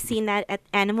I've only seen that at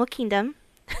Animal Kingdom.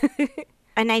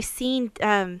 And I've seen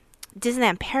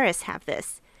Disneyland Paris have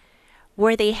this,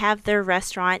 where they have their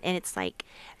restaurant, and it's like,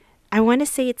 I want to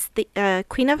say it's the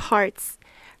Queen of Hearts,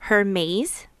 her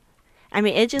maze. I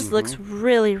mean, it just looks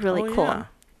really, really Oh, cool. yeah.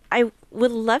 I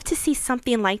would love to see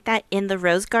something like that in the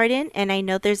Rose Garden, and I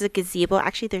know there's a gazebo.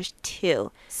 Actually, there's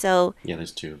two. So Yeah,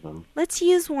 there's two of them. let's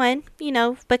use one,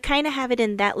 but kind of have it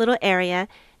in that little area.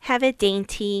 Have it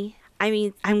dainty. I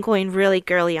mean, I'm going really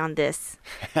girly on this.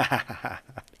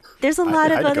 There's a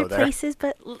lot of I'd other go there. places,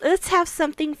 but let's have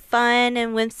something fun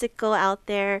and whimsical out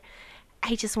there.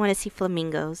 I just want to see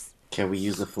flamingos. Can we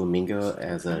use a flamingo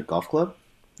as a golf club?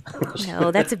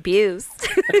 No, that's abuse.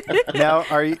 Now,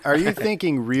 are you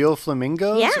thinking real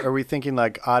flamingos? Yeah. Or are we thinking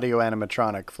like audio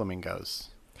animatronic flamingos?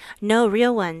 No,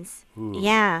 real ones.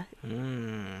 Yeah.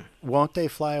 Won't they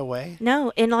fly away?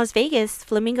 No, in Las Vegas,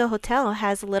 Flamingo Hotel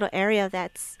has a little area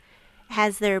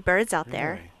has their birds out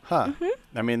there. Really? Huh.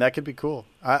 I mean, that could be cool.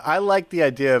 I like the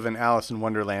idea of an Alice in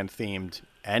Wonderland themed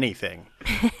anything.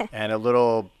 And a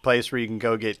little place where you can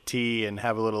go get tea and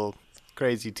have a little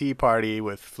crazy tea party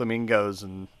with flamingos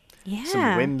and Yeah.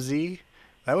 some whimsy.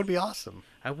 That would be awesome.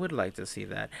 I would like to see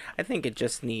that. I think it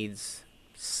just needs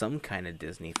some kind of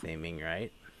Disney theming,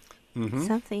 right?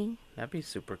 Something. That'd be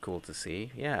super cool to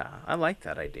see. Yeah, I like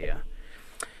that idea.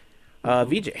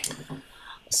 VJ.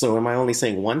 So am I only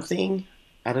saying one thing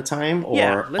at a time, or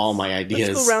Yeah, all my ideas?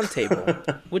 Let's go round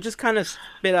table. We'll just kind of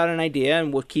spit out an idea,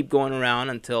 and we'll keep going around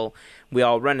until we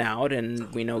all run out,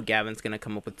 and we know Gavin's going to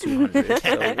come up with 200.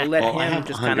 So we'll let Well, I him have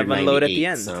just kind of unload at the 198,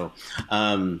 end. So,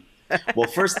 well,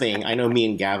 first thing, I know me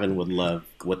and Gavin would love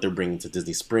what they're bringing to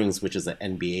Disney Springs, which is an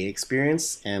NBA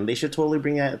experience, and they should totally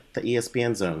bring out the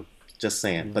ESPN zone. Just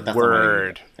saying, but that's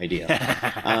Word. not my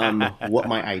idea. What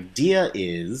my idea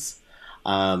is,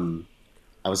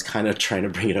 I was kind of trying to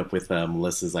bring it up with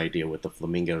Melissa's idea with the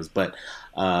flamingos, but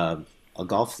a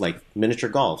golf, like miniature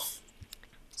golf,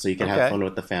 so you can Okay. have fun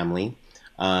with the family.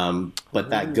 But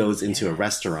that goes into a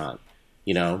restaurant.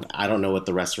 I don't know what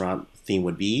the restaurant theme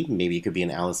would be. Maybe it could be an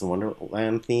Alice in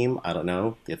Wonderland theme. I don't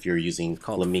know if you're using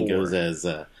called flamingos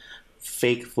Ford. as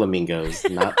fake flamingos,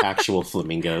 not actual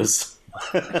flamingos.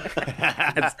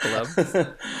 That's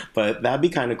club. But that'd be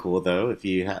kind of cool, though. If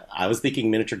you, I was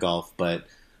thinking miniature golf, but it'd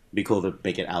be cool to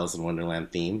make it Alice in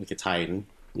Wonderland theme. We could tie it in,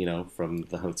 from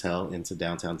the hotel into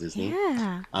downtown Disney.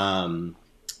 Yeah.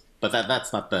 But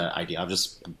that's not the idea. I'm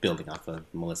just building off of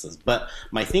Melissa's. But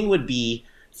my thing would be,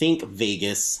 think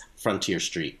Vegas Frontier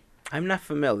Street. I'm not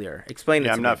familiar. Explain it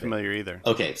Yeah, to I'm me. not Vic. familiar either.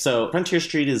 Okay, so Frontier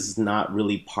Street is not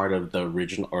really part of the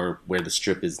original, or where the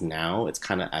strip is now. It's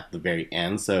kind of at the very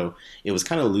end, so it was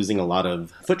kind of losing a lot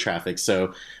of foot traffic.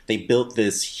 So they built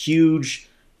this huge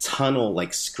tunnel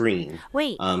like screen.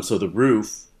 Wait, So the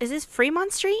roof. is this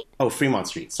Fremont Street? Oh, Fremont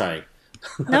Street. Sorry.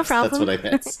 No problem. That's what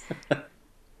I meant.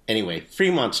 Anyway,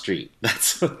 Fremont Street.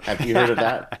 Have you heard of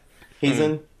that,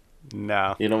 Hazen?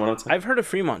 No. You know what I'm talking? I've heard of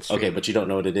Fremont Street. Okay, but you don't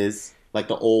know what it is? Like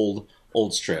the old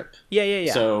strip.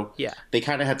 Yeah. So yeah. they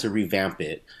kind of had to revamp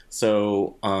it.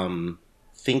 So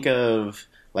think of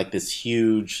like this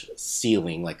huge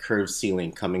ceiling, like curved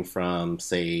ceiling coming from,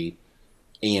 say,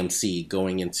 AMC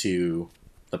going into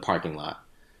the parking lot.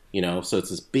 So it's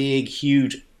this big,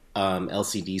 huge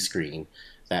LCD screen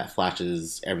that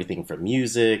flashes everything from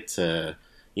music to,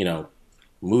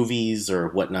 movies or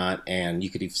whatnot. And you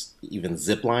could even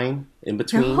zip line in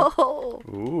between. Oh,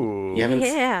 Ooh. You haven't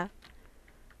yeah.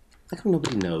 Like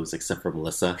nobody knows except for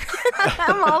Melissa.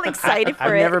 I'm all excited for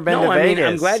I've it. never been No, to I mean, Vegas.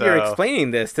 I'm glad you're so-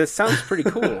 explaining this. This sounds pretty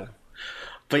cool.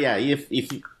 But yeah, if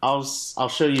I'll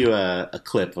show you a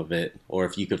clip of it, or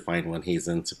if you could find one,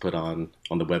 Hazen, to put on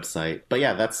the website. But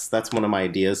yeah, that's one of my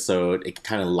ideas. So it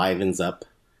kind of livens up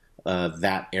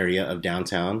that area of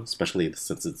downtown, especially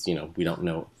since it's we don't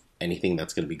know anything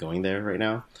that's going to be going there right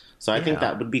now. So I think Yeah.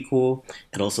 that would be cool.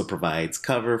 It also provides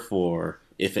cover for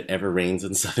if it ever rains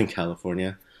in Southern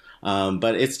California.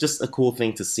 But it's just a cool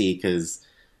thing to see because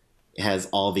it has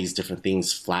all these different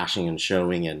things flashing and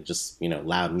showing and just,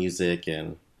 loud music.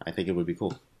 And I think it would be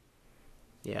cool.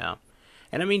 Yeah.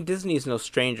 And I mean, Disney is no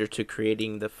stranger to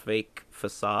creating the fake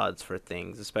facades for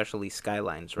things, especially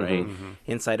skylines, right?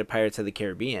 Inside of Pirates of the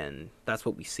Caribbean, that's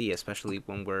what we see, especially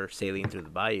when we're sailing through the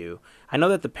bayou. I know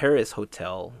that the Paris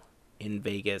Hotel in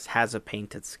Vegas has a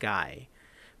painted sky,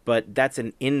 but that's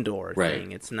an indoor Right.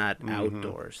 thing. It's not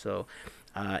outdoor. So,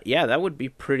 yeah, that would be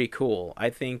pretty cool. I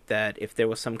think that if there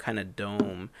was some kind of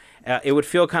dome, it would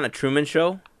feel kind of Truman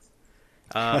Show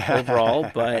overall,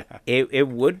 but it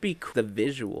would be the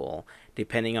visual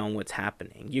depending on what's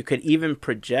happening. You could even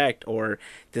project or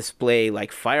display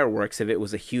like fireworks if it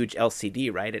was a huge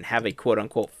LCD, right? And have a quote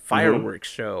unquote fireworks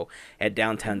show at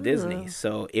downtown Disney.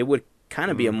 So it would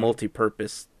kind of be a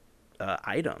multi-purpose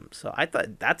item. So I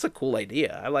thought that's a cool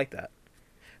idea. I like that.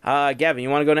 Gavin, you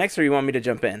want to go next or you want me to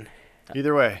jump in?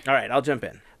 Either way. All right, I'll jump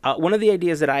in. One of the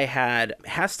ideas that I had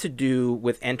has to do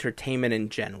with entertainment in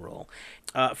general.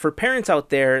 For parents out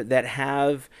there that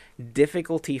have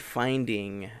difficulty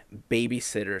finding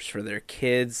babysitters for their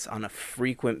kids on a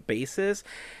frequent basis,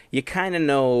 you kind of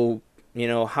know,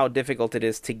 how difficult it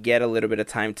is to get a little bit of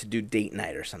time to do date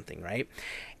night or something, right?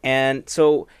 And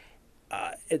so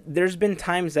there's been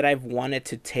times that I've wanted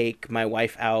to take my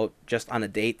wife out just on a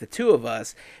date, the two of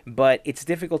us, but it's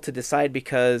difficult to decide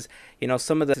because,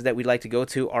 some of the that we'd like to go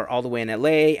to are all the way in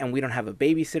LA and we don't have a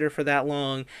babysitter for that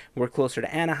long. We're closer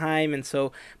to Anaheim. And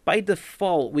so by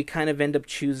default, we kind of end up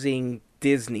choosing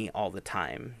Disney all the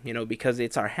time, because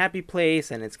it's our happy place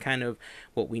and it's kind of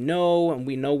what we know and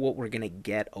we know what we're going to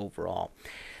get overall.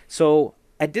 So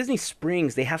at Disney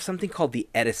Springs, they have something called the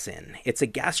Edison. It's a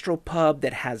gastropub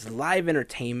that has live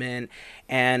entertainment.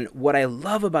 And what I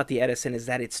love about the Edison is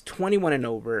that it's 21 and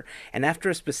over. And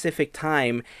after a specific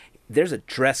time, there's a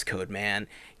dress code, man.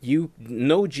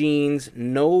 No jeans,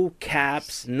 no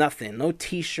caps, nothing, no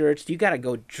t-shirts. You got to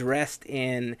go dressed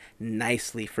in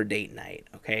nicely for date night,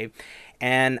 okay?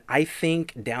 And I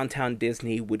think Downtown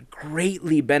Disney would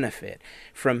greatly benefit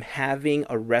from having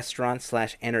a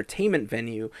restaurant/entertainment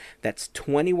venue that's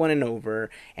 21 and over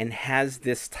and has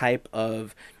this type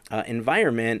of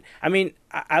environment. I mean,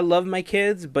 I love my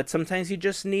kids, but sometimes you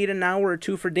just need an hour or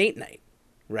two for date night,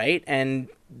 right? And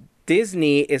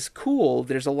Disney is cool.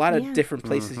 There's a lot of different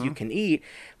places you can eat,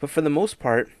 but for the most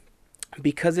part,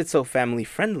 because it's so family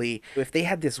friendly, if they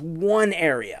had this one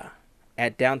area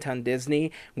at Downtown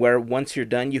Disney where once you're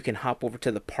done you can hop over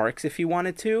to the parks if you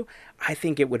wanted to, I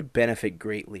think it would benefit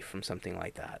greatly from something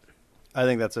like that. I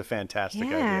think that's a fantastic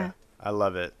idea. I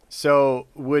love it. So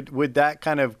would that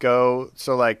kind of go,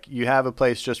 so like you have a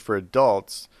place just for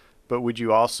adults, but would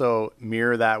you also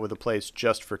mirror that with a place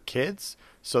just for kids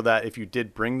so that if you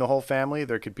did bring the whole family,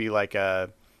 there could be like a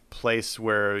place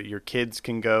where your kids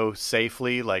can go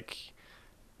safely, like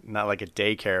not like a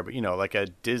daycare, but like a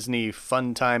Disney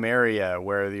fun time area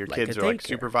where your kids are like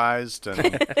supervised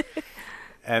and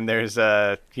and there's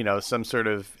some sort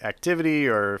of activity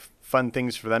or fun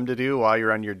things for them to do while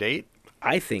you're on your date?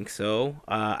 I think so.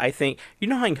 I think,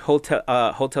 how in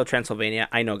Hotel Transylvania,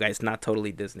 I know guys, not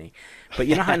totally Disney, but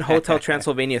how in Hotel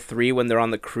Transylvania 3 when they're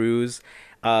on the cruise,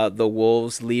 the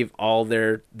wolves leave all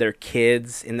their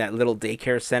kids in that little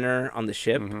daycare center on the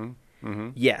ship?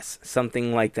 Yes,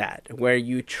 something like that, where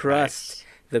you trust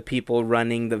the people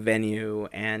running the venue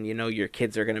and, your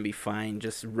kids are going to be fine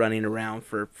just running around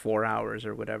for 4 hours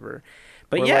or whatever.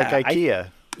 But or like IKEA.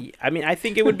 I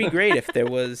think it would be great if there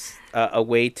was a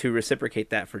way to reciprocate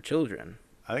that for children.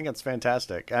 I think that's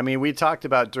fantastic. I mean, we talked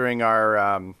about during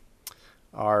our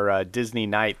Disney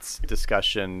nights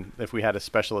discussion, if we had a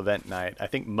special event night, I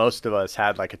think most of us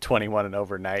had like a 21 and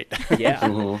over night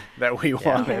that we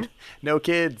wanted. No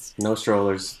kids. No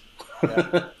strollers.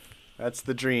 That's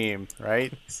the dream,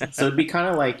 right? So it'd be kind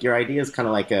of like, your idea is kind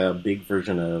of like a big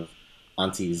version of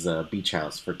Auntie's beach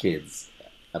house for kids.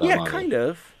 Kind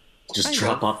of. Just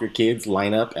drop off your kids,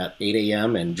 line up at 8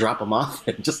 a.m. and drop them off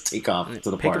and just take off to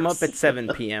the parks. Pick them up at 7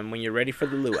 p.m. when you're ready for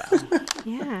the luau.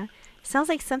 Yeah. Sounds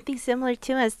like something similar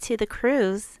to the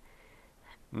cruise.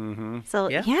 Mm-hmm. So,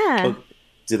 Oh,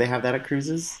 do they have that at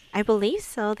cruises? I believe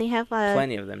so. They have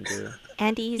plenty of them do.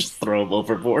 Andy's. Just throw them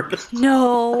overboard.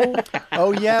 No.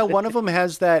 Oh, yeah. One of them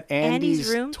has that Andy's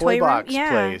room, toy box room? Yeah.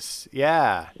 place.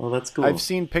 Yeah. Well, that's cool. I've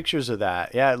seen pictures of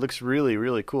that. Yeah, it looks really,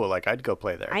 really cool. Like, I'd go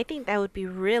play there. I think that would be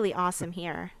really awesome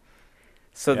here.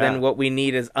 So then what we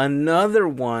need is another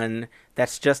one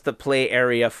that's just a play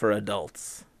area for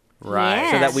adults. Right.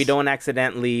 Yes. So that we don't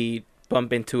accidentally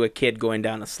bump into a kid going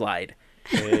down a slide.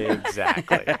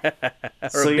 Exactly.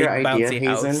 So your idea,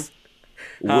 Hazen,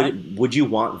 would you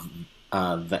want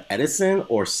the Edison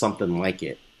or something like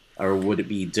it? Or would it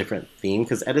be different theme?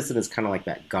 Because Edison is kind of like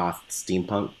that goth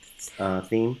steampunk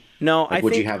theme. No,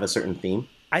 would you have a certain theme?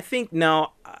 I think,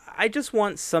 no, I just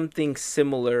want something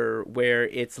similar where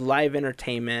it's live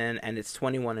entertainment and it's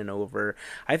 21 and over.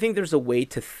 I think there's a way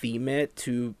to theme it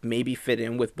to maybe fit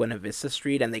in with Buena Vista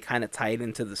Street and they kind of tie it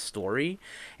into the story.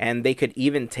 And they could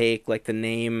even take like the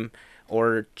name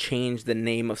or change the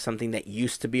name of something that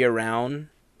used to be around,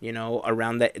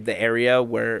 around the area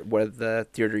where the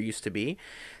theater used to be.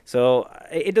 So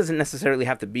it doesn't necessarily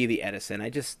have to be the Edison.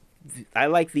 I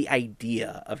like the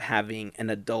idea of having an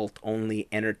adult-only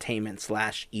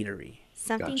entertainment/eatery.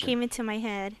 Something came into my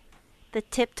head. The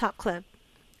Tip Top Club.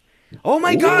 Oh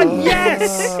my God,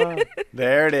 yes!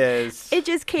 There it is. It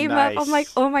just came up. I'm like,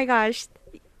 oh my gosh.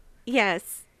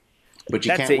 Yes. But you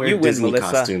That's can't it. wear You win, Disney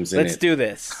Melissa. costumes in Let's it. do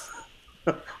this.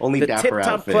 Only The dapper Tip Top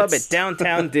outfits. Club at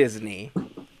Downtown Disney.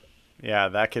 Yeah,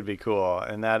 that could be cool.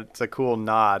 And that's a cool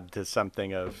nod to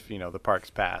something of, the park's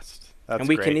past. That's And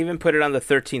we great. can even put it on the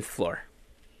 13th floor.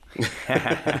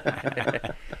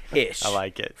 Ish. I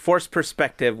like it. Forced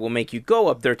perspective will make you go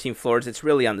up 13 floors. It's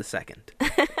really on the second.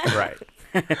 Right.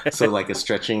 So like a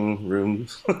stretching room,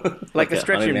 Like a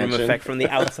stretching room mansion. effect from the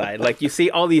outside. Like you see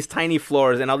all these tiny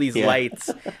floors and all these Yeah. lights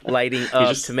lighting up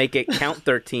just- to make it count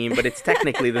 13, but it's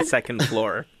technically the second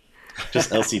floor.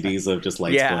 Just LCDs of just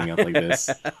lights Yeah. going up like this.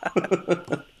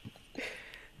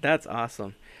 That's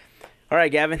awesome. All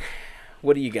right, Gavin,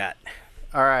 what do you got?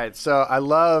 All right, so I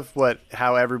love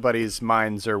how everybody's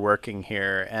minds are working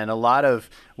here, and a lot of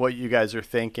what you guys are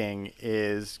thinking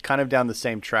is kind of down the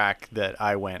same track that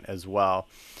I went as well.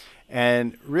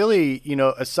 And really,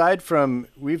 aside from,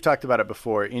 we've talked about it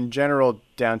before, in general,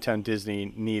 Downtown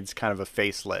Disney needs kind of a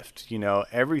facelift.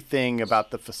 Everything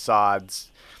about the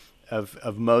facades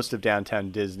of most of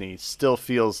Downtown Disney still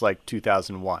feels like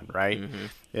 2001, right? Mm-hmm.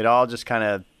 It all just kind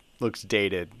of looks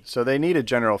dated. So they need a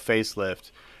general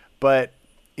facelift. But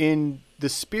in the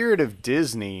spirit of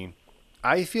Disney,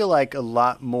 I feel like a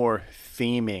lot more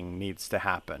theming needs to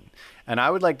happen. And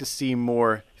I would like to see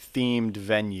more themed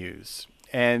venues.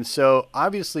 And so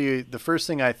obviously the first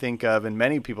thing I think of, and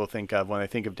many people think of when they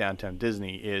think of Downtown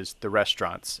Disney, is the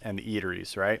restaurants and the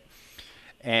eateries, right?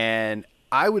 And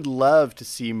I would love to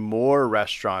see more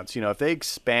restaurants. If they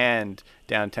expand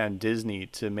Downtown Disney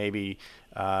to maybe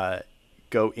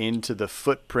go into the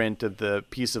footprint of the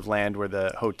piece of land where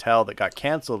the hotel that got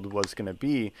canceled was going to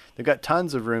be, they've got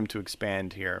tons of room to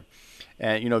expand here.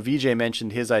 And, VJ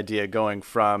mentioned his idea going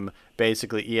from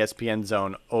basically ESPN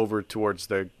Zone over towards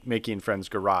the Mickey and Friends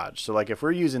garage. So, like, if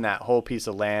we're using that whole piece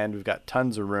of land, we've got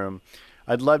tons of room.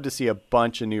 I'd love to see a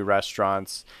bunch of new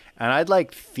restaurants, and I'd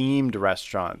like themed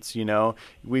restaurants.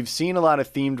 We've seen a lot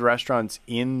of themed restaurants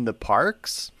in the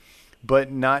parks,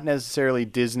 but not necessarily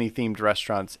Disney themed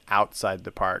restaurants outside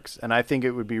the parks. And I think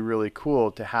it would be really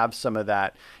cool to have some of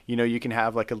that. You can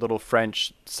have like a little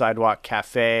French sidewalk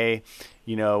cafe,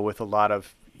 with a lot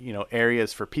of,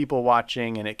 areas for people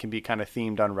watching, and it can be kind of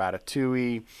themed on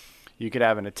Ratatouille. You could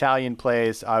have an Italian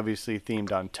place, obviously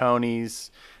themed on Tony's.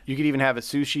 You could even have a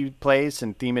sushi place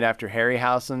and theme it after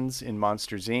Harryhausen's in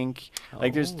Monsters, Inc.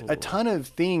 Like, there's a ton of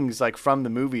things like from the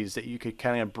movies that you could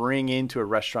kind of bring into a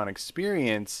restaurant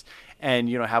experience and,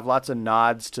 have lots of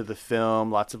nods to the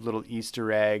film, lots of little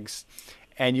Easter eggs,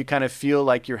 and you kind of feel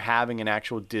like you're having an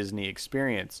actual Disney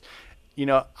experience.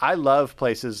 I love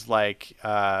places like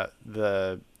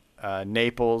the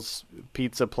Naples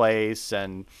Pizza Place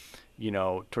and,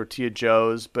 Tortilla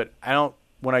Joe's, but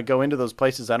when I go into those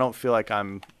places, I don't feel like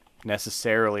I'm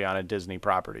necessarily on a Disney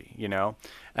property,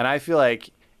 And I feel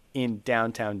like in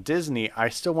Downtown Disney, I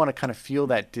still want to kind of feel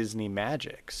that Disney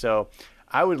magic. So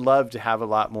I would love to have a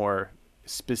lot more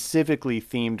specifically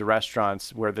themed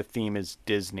restaurants where the theme is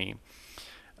Disney.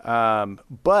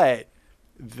 But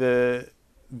the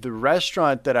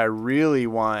restaurant that I really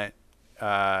want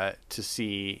to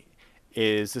see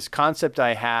is this concept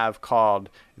I have called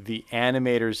the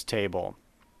Animator's Table.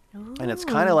 Ooh. And it's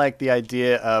kind of like the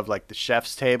idea of like the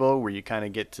chef's table where you kind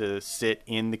of get to sit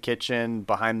in the kitchen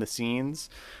behind the scenes.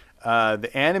 The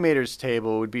Animator's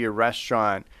Table would be a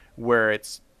restaurant where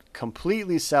it's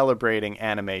completely celebrating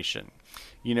animation.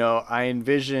 I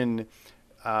envision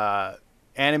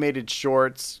animated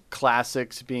shorts,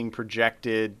 classics being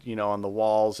projected, on the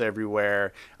walls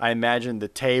everywhere. I imagine the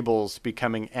tables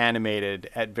becoming animated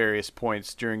at various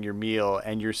points during your meal,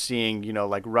 and you're seeing,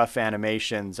 like rough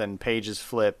animations and pages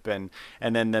flip and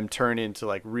then them turn into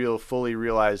like real, fully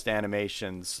realized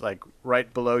animations, like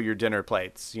right below your dinner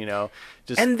plates,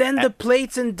 And then the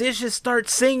plates and dishes start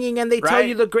singing and they tell Right.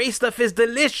 you the great stuff is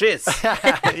delicious.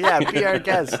 Yeah, be our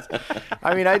guest.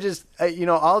 I mean,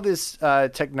 all this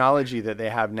technology that they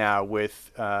have now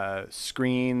with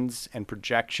screens and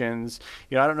projections.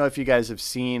 I don't know if you guys have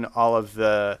seen all of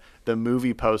the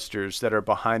movie posters that are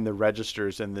behind the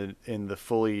registers in the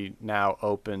fully now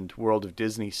opened World of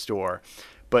Disney store.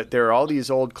 But there are all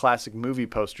these old classic movie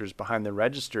posters behind the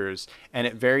registers, and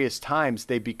at various times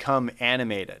they become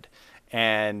animated.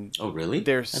 And Oh, really? I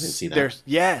They're, didn't see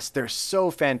that. they're so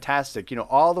fantastic.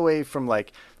 All the way from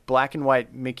like black and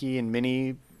white Mickey and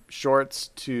Minnie shorts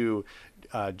to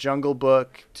Jungle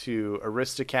Book to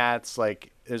Aristocats.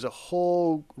 Like, there's a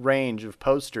whole range of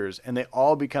posters, and they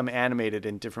all become animated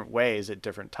in different ways at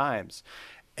different times.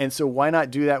 And so why not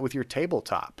do that with your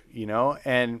tabletop,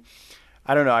 And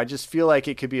I don't know. I just feel like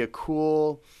it could be a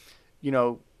cool,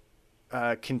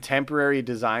 contemporary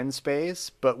design space,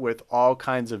 but with all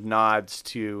kinds of nods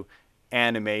to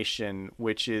animation,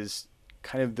 which is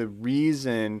kind of the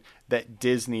reason that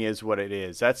Disney is what it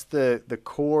is. That's the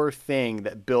core thing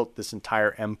that built this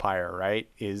entire empire, right?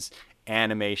 Is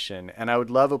animation. And I would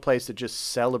love a place that just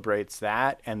celebrates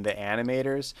that and the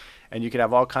animators. And you could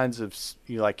have all kinds of,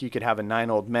 you could have a 9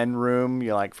 Old Men room,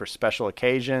 for special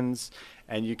occasions.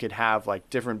 And you could have like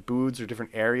different booths or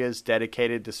different areas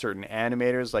dedicated to certain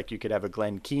animators. Like you could have a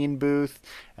Glen Keane booth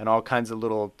and all kinds of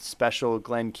little special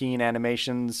Glen Keane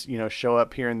animations, show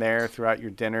up here and there throughout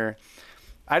your dinner.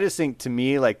 I just think, to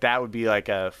me, like that would be like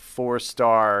a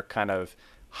 4-star kind of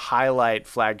highlight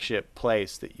flagship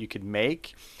place that you could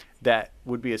make that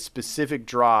would be a specific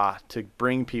draw to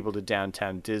bring people to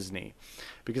downtown Disney.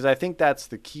 Because I think that's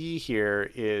the key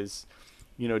here is,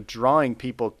 drawing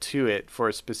people to it for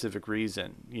a specific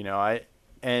reason.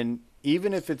 And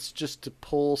even if it's just to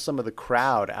pull some of the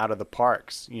crowd out of the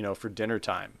parks, for dinner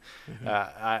time.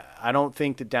 I don't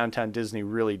think that downtown Disney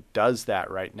really does that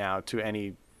right now to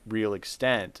any real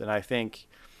extent. And I think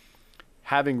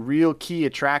having real key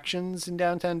attractions in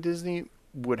downtown Disney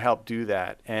would help do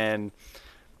that. And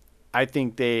I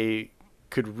think they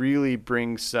could really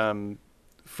bring some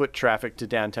foot traffic to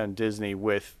downtown Disney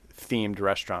with themed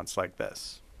restaurants like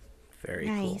this. Very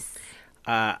nice.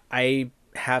 Cool. I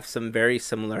have some very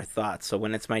similar thoughts. So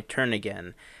when it's my turn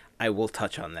again, I will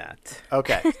touch on that.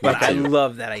 Okay. But I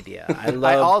love that idea.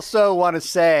 I also want to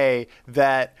say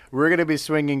that we're going to be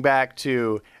swinging back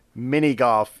to mini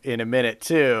golf in a minute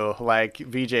too, like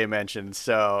VJ mentioned.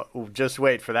 So just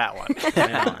wait for that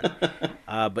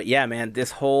one. But yeah, man,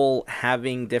 this whole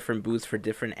having different booths for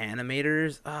different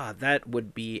animators, that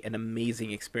would be an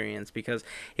amazing experience because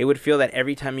it would feel that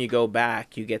every time you go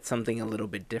back, you get something a little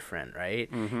bit different,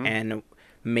 right? Mm-hmm. And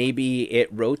maybe it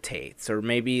rotates, or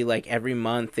maybe like every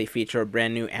month they feature a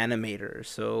brand new animator,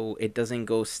 so it doesn't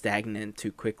go stagnant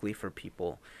too quickly for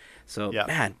people. So,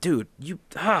 Man, dude,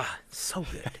 so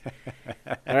good.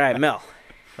 All right, Mel,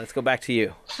 let's go back to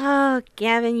you. Oh,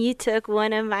 Gavin, you took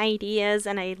one of my ideas,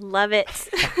 and I love it.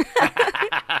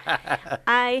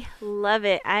 I love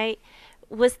it. I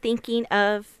was thinking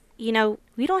of,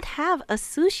 we don't have a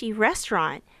sushi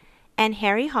restaurant, and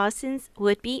Harry Hossens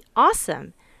would be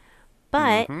awesome.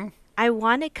 But I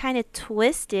want to kind of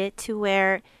twist it to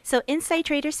where, so inside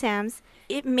Trader Sam's,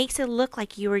 it makes it look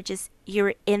like you're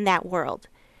in that world.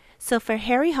 So for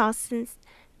Harry Hossens,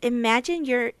 imagine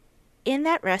you're in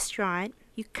that restaurant.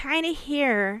 You kind of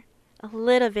hear a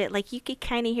little bit, like you could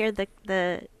kind of hear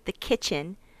the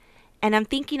kitchen. And I'm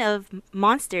thinking of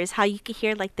Monsters, how you could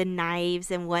hear like the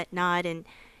knives and whatnot, and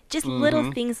just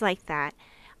little things like that.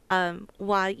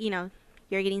 While you're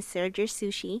getting served your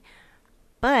sushi.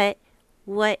 But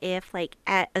what if, like,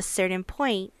 at a certain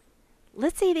point,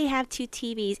 let's say they have 2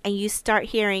 TVs and you start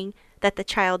hearing that the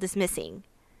child is missing.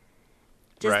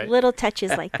 Just little touches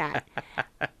like that.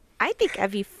 I think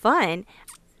that'd be fun.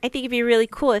 I think it'd be really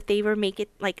cool if they were make it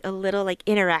like a little like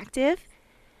interactive.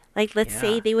 Like, let's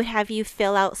say they would have you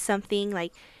fill out something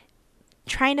like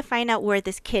trying to find out where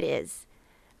this kid is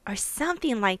or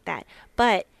something like that.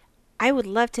 But I would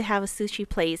love to have a sushi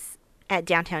place at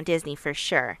downtown Disney for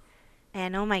sure.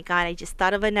 And oh my God, I just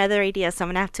thought of another idea, so I'm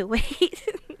gonna have to wait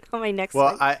on my next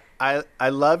one. Well, I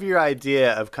love your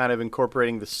idea of kind of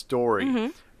incorporating the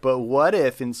story. But what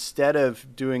if instead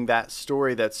of doing that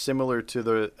story that's similar to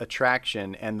the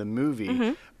attraction and the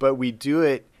movie, but we do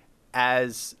it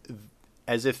as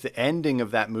if the ending of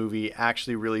that movie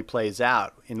actually really plays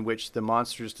out, in which the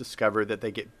monsters discover that they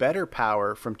get better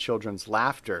power from children's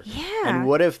laughter. Yeah. And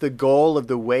what if the goal of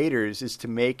the waiters is to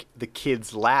make the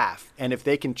kids laugh? And if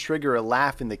they can trigger a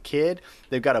laugh in the kid,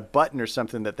 they've got a button or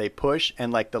something that they push,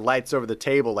 and like the lights over the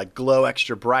table like glow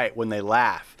extra bright when they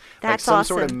laugh. That's like some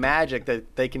awesome. sort of magic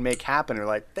that they can make happen. Or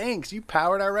like, thanks, you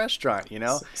powered our restaurant,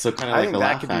 So kind of I like think the that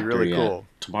Laugh could be Factory really cool.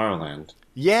 at Tomorrowland.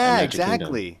 Yeah, Magic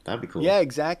exactly. Kingdom. That'd be cool. Yeah,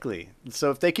 exactly. So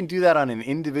if they can do that on an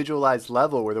individualized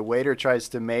level where the waiter tries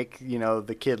to make,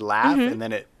 the kid laugh and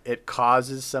then it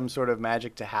causes some sort of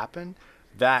magic to happen,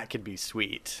 that could be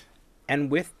sweet. And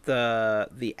with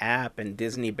the app and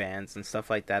Disney bands and stuff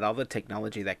like that, all the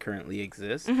technology that currently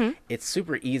exists, it's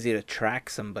super easy to track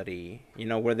somebody,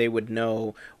 where they would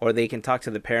know, or they can talk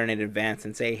to the parent in advance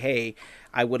and say, hey,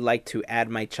 I would like to add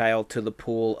my child to the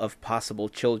pool of possible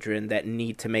children that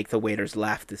need to make the waiters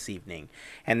laugh this evening.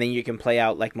 And then you can play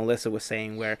out, like Melissa was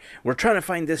saying, where we're trying to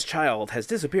find this child has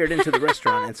disappeared into the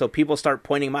restaurant. And so people start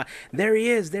pointing him out. There he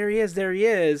is, there he is, there he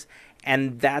is.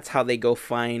 And that's how they go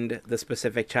find the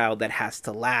specific child that has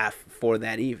to laugh for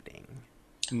that evening.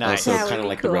 Nice. Also, That kind of would be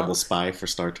like cool. the Rebel Spy for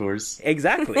Star Tours.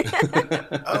 Exactly.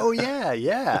 Oh, yeah.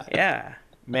 Yeah.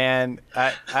 Man,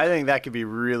 I think that could be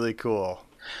really cool.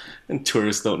 And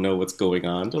tourists don't know what's going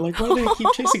on. They're like, why do they keep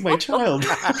chasing my child?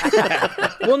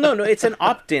 Well, no, it's an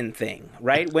opt-in thing,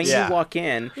 right? When Yeah. you walk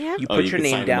in, Yeah. you Oh, put you your can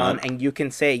name sign them down up. and you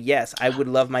can say, yes, I would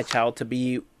love my child to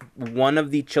be one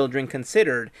of the children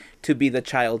considered to be the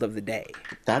child of the day.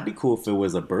 That'd be cool if it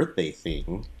was a birthday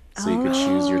thing. So you could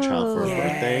choose your child for a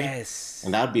birthday. Yes.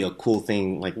 And that'd be a cool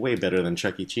thing, like way better than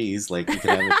Chuck E. Cheese. Like you could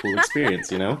have a cool experience,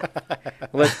 you know?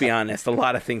 Let's be honest, a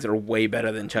lot of things are way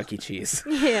better than Chuck E. Cheese.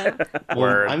 Yeah.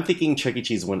 Word. I'm thinking Chuck E.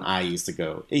 Cheese when I used to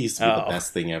go. It used to be the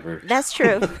best thing ever. That's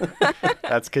true.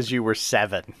 That's because you were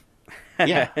 7.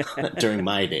 Yeah, during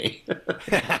my day.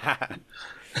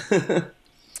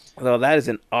 Well, that is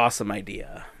an awesome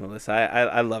idea, Melissa.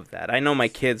 I love that. I know my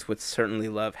kids would certainly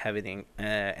love having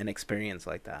an experience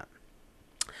like that.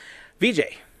 VJ,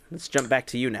 let's jump back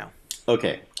to you now.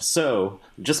 Okay, so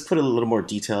just put a little more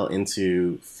detail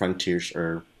into Fremont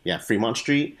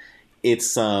Street.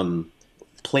 It's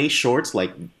play shorts,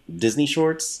 like Disney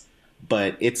shorts,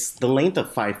 but it's the length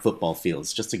of 5 football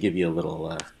fields, just to give you a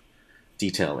little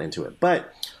detail into it.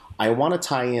 But I want to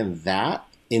tie in that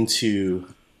into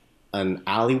an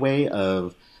alleyway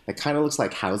of that kind of looks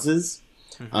like houses.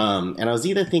 And I was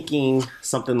either thinking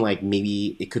something like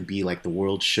maybe it could be like the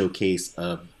World Showcase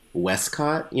of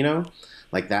Westcott, you know,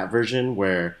 like that version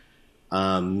where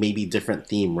maybe different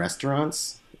theme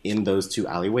restaurants in those 2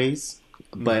 alleyways.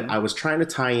 But I was trying to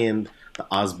tie in the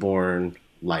Osborne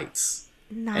lights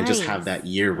Nice. and just have that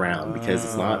year round because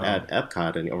it's not at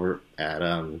Epcot and or at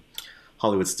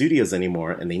Hollywood Studios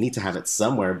anymore, and they need to have it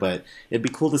somewhere. But it'd be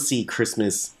cool to see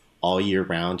Christmas all year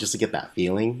round just to get that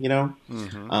feeling, you know.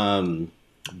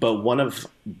 But one of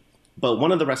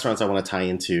the restaurants I want to tie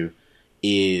into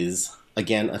is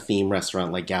again a theme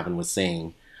restaurant, like Gavin was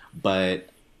saying, but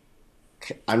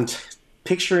I'm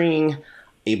picturing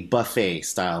a buffet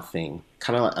style thing.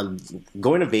 Kind of like,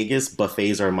 going to Vegas,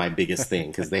 buffets are my biggest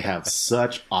thing because they have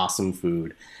such awesome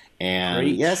food. And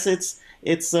Preach. yes, it's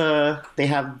they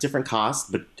have different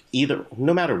costs, but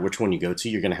no matter which one you go to,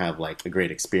 you're going to have like a great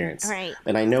experience. Right.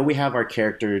 And I know we have our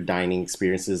character dining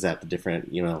experiences at the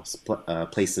different,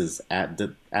 places at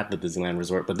the Disneyland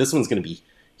Resort, but this one's going to be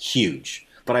huge.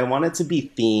 But I want it to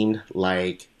be themed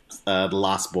like the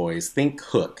Lost Boys. Think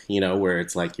Hook, where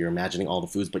it's like you're imagining all the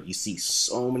foods, but you see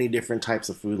so many different types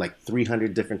of food, like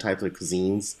 300 different types of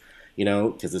cuisines,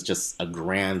 because it's just a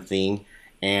grand thing.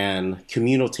 And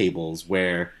communal tables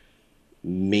where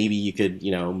maybe you could,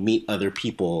 meet other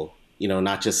people,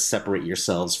 not just separate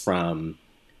yourselves from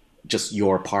just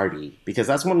your party. Because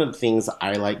that's one of the things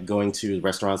I like going to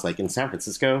restaurants like in San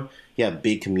Francisco. You have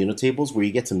big communal tables where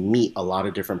you get to meet a lot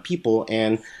of different people,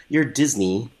 and you're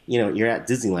Disney, you're at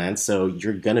Disneyland, so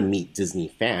you're going to meet Disney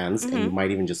fans, and you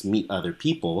might even just meet other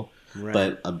people. Right.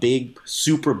 But a big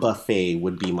super buffet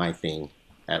would be my thing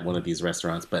at one of these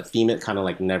restaurants, but theme it kind of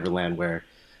like Neverland, where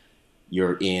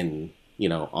you're in,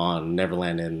 on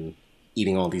Neverland and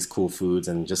eating all these cool foods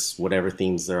and just whatever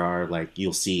themes there are. Like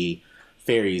you'll see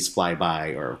fairies fly by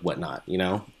or whatnot,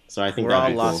 So I think We're all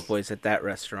that'd be Lost cool. Boys at that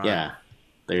restaurant. Yeah,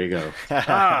 there you go.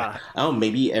 Ah, Oh,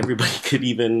 maybe everybody could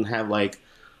even have like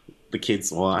the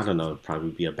kids. Well, I don't know. It'd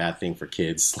probably be a bad thing for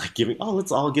kids, like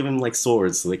let's all give them like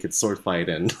swords so they could sword fight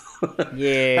and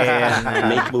yeah.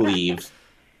 make believe.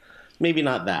 Maybe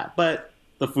not that, but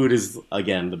the food is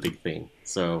again the big thing.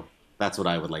 So that's what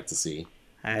I would like to see.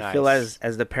 I Nice. feel as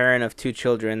the parent of 2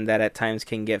 children that at times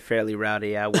can get fairly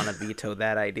rowdy, I want to veto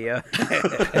that idea.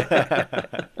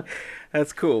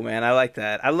 That's cool, man. I like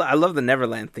that. I love the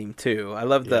Neverland theme too. I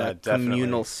love the Yeah,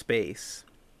 communal definitely. space.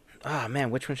 Oh man,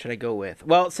 which one should I go with?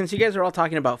 Well, since you guys are all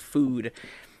talking about food,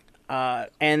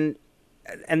 and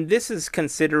this is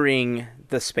considering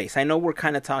the space. I know we're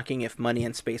kind of talking if money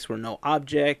and space were no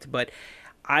object, but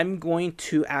I'm going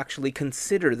to actually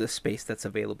consider the space that's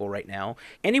available right now.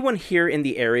 Anyone here in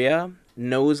the area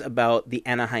knows about the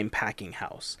Anaheim Packing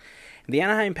House. The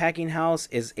Anaheim Packing House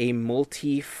is a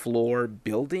multi-floor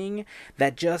building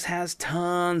that just has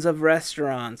tons of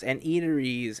restaurants and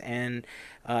eateries and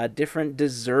different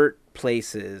dessert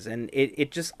places. And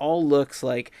it just all looks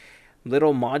like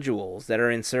little modules that are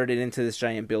inserted into this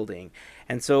giant building.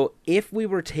 And so if we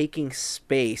were taking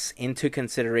space into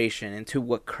consideration into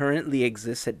what currently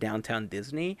exists at Downtown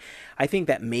Disney, I think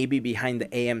that maybe behind the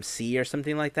AMC or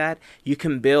something like that, you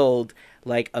can build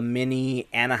like a mini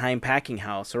Anaheim Packing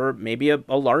House or maybe a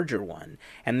larger one,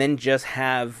 and then just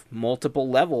have multiple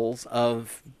levels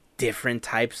of different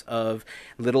types of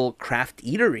little craft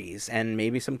eateries and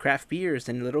maybe some craft beers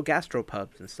and little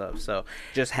gastropubs and stuff. So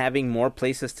just having more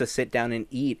places to sit down and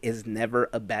eat is never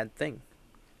a bad thing.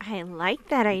 I like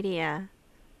that idea.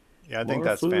 Yeah, I think More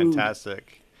that's food.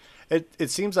 fantastic. It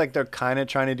seems like they're kind of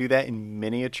trying to do that in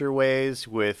miniature ways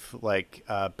with like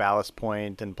Ballast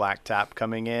Point and Black Tap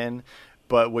coming in.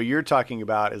 But what you're talking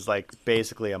about is like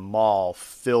basically a mall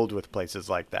filled with places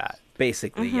like that.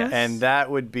 Basically, yes. And that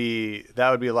would be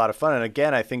a lot of fun. And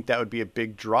again, I think that would be a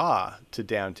big draw to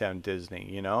downtown Disney,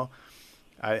 you know?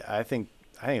 I think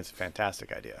it's a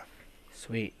fantastic idea.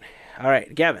 Sweet. All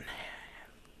right, Gavin.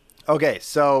 Okay,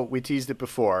 so we teased it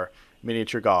before,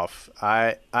 miniature golf.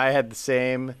 I had the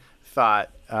same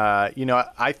thought.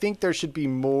 I think there should be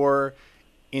more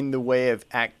in the way of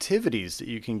activities that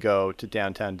you can go to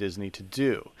downtown Disney to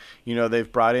do. You know,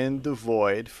 they've brought in the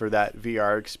Void for that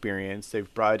VR experience.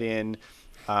 They've brought in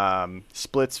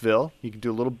Splitsville. You can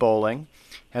do a little bowling.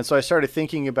 And so I started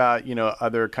thinking about,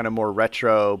 other kind of more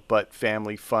retro but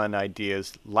family fun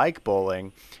ideas like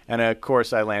bowling. And of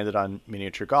course, I landed on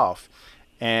miniature golf.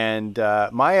 And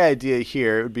my idea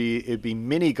here it'd be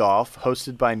mini golf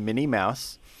hosted by Minnie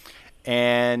Mouse.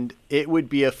 And it would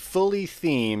be a fully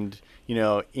themed,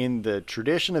 in the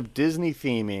tradition of Disney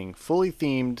theming, fully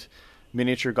themed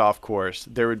miniature golf course.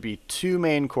 There would be two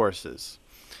main courses.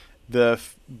 The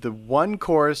one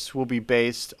course will be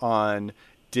based on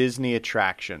Disney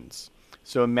attractions.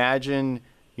 So imagine,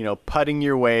 putting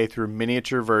your way through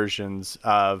miniature versions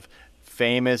of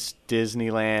famous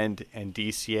Disneyland and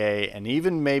DCA and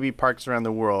even maybe parks around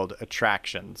the world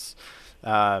attractions.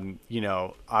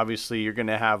 Obviously you're going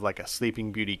to have like a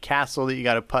Sleeping Beauty castle that you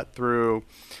got to putt through,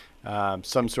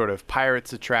 some sort of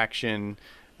pirates attraction,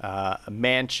 a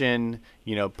mansion,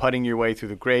 putting your way through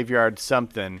the graveyard,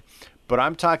 something. But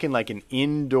I'm talking like an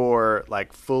indoor,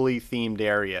 like fully themed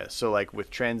area. So like with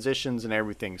transitions and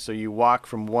everything. So you walk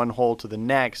from one hole to the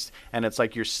next and it's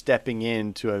like you're stepping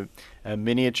into a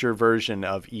miniature version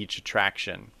of each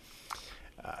attraction.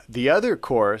 The other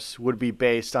course would be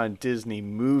based on Disney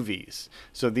movies.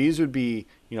 So these would be,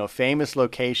 famous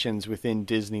locations within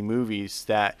Disney movies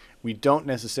that we don't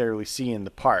necessarily see in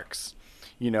the parks.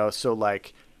 So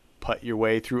like put your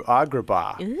way through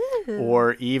Agrabah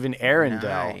or even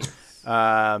Arendelle.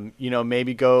 Nice.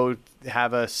 Maybe go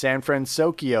have a San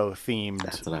Francisco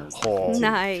themed hole.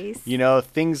 Nice.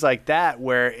 Things like that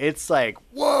where it's like,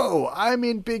 whoa, I'm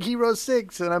in Big Hero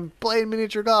 6 and I'm playing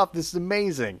miniature golf. This is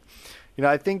amazing.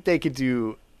 I think they could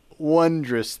do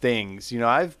wondrous things.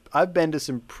 I've been to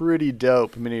some pretty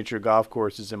dope miniature golf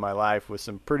courses in my life with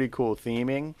some pretty cool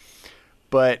theming.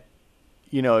 But,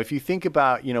 if you think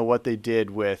about, what they did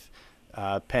with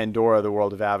Pandora, the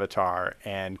World of Avatar,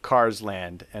 and Cars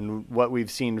Land, and what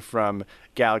we've seen from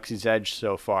Galaxy's Edge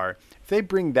so far, if they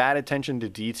bring that attention to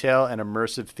detail and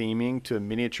immersive theming to a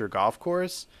miniature golf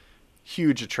course,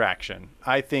 huge attraction.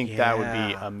 I think that would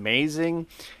be amazing.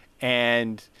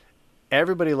 And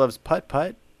everybody loves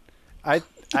putt-putt. I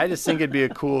just think it'd be a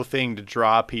cool thing to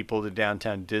draw people to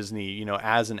downtown Disney,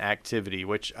 as an activity,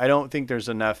 which I don't think there's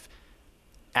enough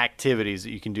activities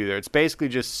that you can do there. It's basically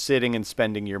just sitting and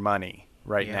spending your money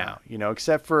right now,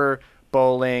 except for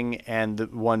bowling and the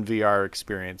one VR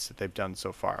experience that they've done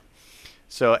so far.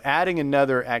 So adding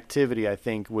another activity, I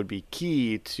think, would be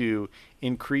key to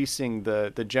increasing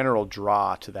the general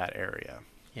draw to that area.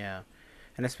 Yeah.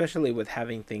 And especially with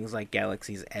having things like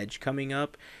Galaxy's Edge coming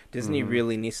up, Disney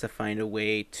really needs to find a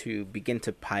way to begin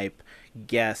to pipe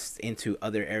guests into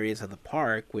other areas of the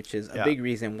park, which is a big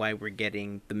reason why we're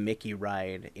getting the Mickey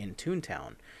ride in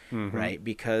Toontown, right?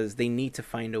 Because they need to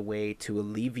find a way to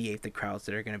alleviate the crowds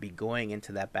that are going to be going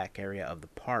into that back area of the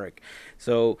park.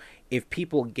 So if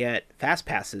people get fast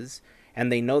passes and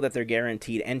they know that they're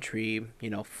guaranteed entry,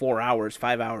 4 hours,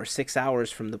 5 hours, 6 hours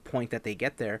from the point that they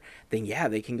get there, then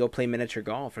they can go play miniature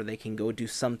golf, or they can go do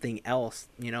something else,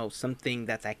 something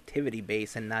that's activity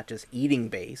based and not just eating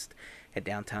based at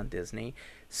downtown Disney.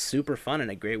 Super fun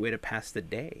and a great way to pass the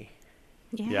day.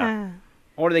 Yeah.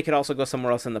 Or they could also go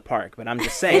somewhere else in the park, but I'm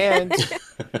just saying.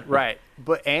 Right.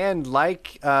 And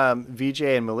like VJ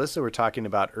and Melissa were talking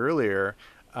about earlier,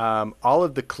 all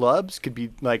of the clubs could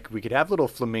be like, we could have little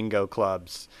flamingo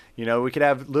clubs, we could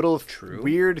have little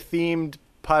weird themed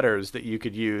putters that you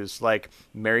could use, like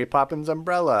Mary Poppins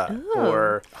umbrella. Ooh.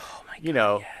 Or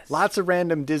lots of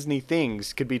random Disney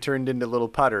things could be turned into little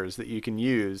putters that you can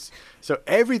use. So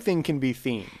everything can be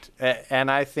themed.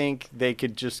 And I think they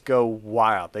could just go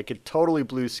wild. They could totally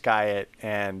blue sky it.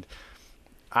 And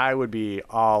I would be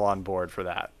all on board for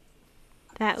that.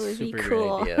 That would Super be great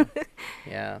cool. idea.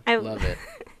 Yeah, love it.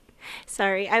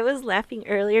 Sorry, I was laughing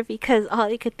earlier because all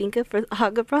I could think of for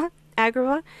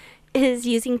Agrabah is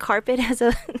using carpet as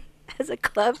a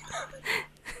club.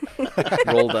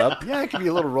 Rolled up. Yeah, it could be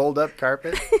a little rolled up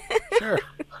carpet. Sure.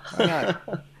 Why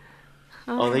not?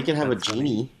 Oh, they could have a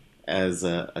genie as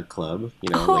a club,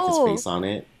 like his Oh. face on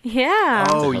it. Yeah.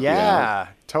 Oh help you yeah,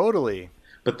 totally.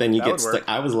 But then you That get would stuck. work.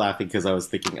 I was laughing because I was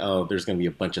thinking, oh, there's going to be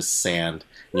a bunch of sand.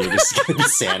 And you're just going to be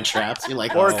sand traps. You're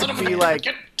like, Or oh, it could man. be like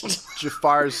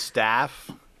Jafar's staff.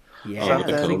 Yeah, Oh, with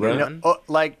the that'd be cobra? good. Oh,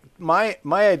 like my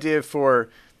idea for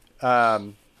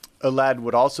Alad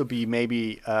would also be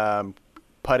maybe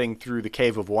putting through the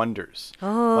Cave of Wonders.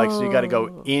 Like, so you got to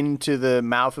go into the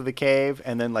mouth of the cave,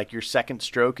 and then like your second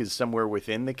stroke is somewhere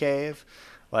within the cave.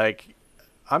 Like,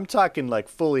 I'm talking like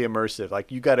fully immersive. Like,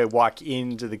 you got to walk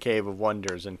into the Cave of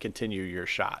Wonders and continue your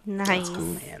shot. Nice.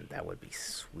 Man, that would be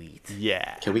sweet.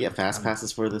 Yeah. Can we get fast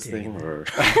passes for this thing? Or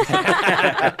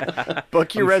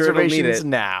Book your I'm sure it'll need reservations it.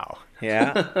 now.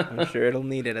 Yeah, I'm sure it'll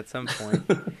need it at some point.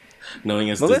 knowing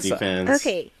us Melissa. Disney fans?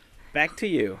 Okay. Back to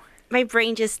you. My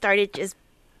brain just started just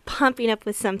pumping up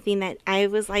with something that I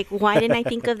was like, why didn't I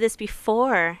think of this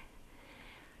before?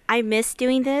 I miss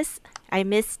doing this. I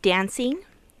miss dancing.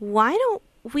 Why don't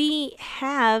we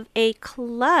have a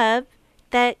club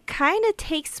that kind of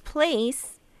takes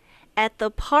place at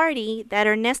the party that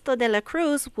Ernesto de la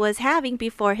Cruz was having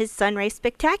before his Sunrise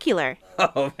Spectacular?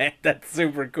 Oh man, that's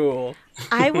super cool.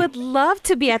 I would love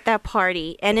to be at that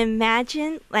party and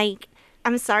imagine, like,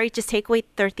 I'm sorry, just take away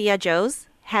Tortilla Joe's,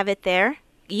 have it there.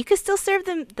 You could still serve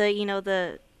them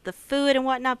the food and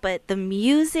whatnot, but the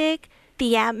music,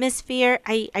 the atmosphere,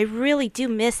 I really do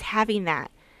miss having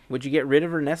that. Would you get rid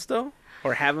of Ernesto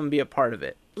or have him be a part of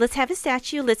it? Let's have a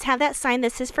statue. Let's have that sign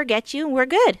that says "Forget You," and we're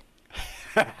good.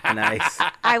 Nice.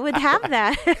 I would have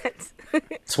that.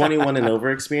 21 and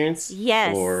over experience?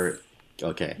 Yes. Or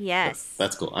okay. Yes.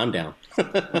 That's cool. I'm down.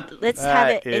 Let's have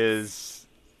That it. It's, is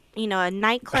a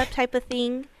nightclub type of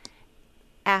thing.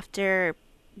 After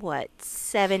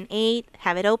 7, 8,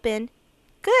 have it open.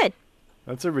 Good.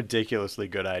 that's a ridiculously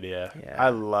good idea. Yeah. I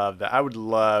love that. I would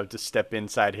love to step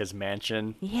inside his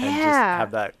mansion and just Yeah.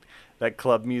 have that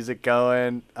club music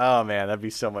going. Oh man, that'd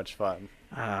be so much fun.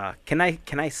 Can I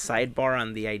sidebar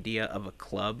on the idea of a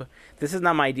club? This is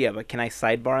not my idea, but can I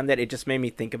sidebar on that? It just made me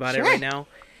think about it Sure. right now.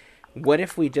 What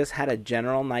if we just had a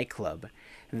general nightclub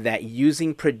that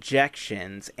using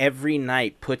projections every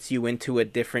night puts you into a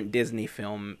different Disney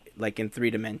film, like in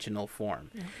 3-dimensional form?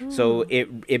 So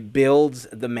it builds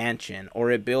the mansion,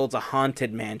 or it builds a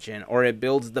haunted mansion, or it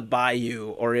builds the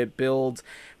bayou, or it builds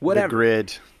whatever. The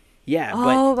grid. Yeah,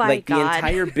 Oh but my like the God.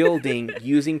 entire building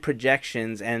using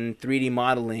projections and 3D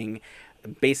modeling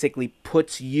basically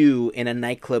puts you in a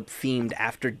nightclub themed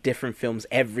after different films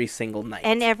every single night.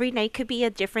 And every night could be a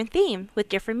different theme with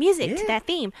different music to Yeah. that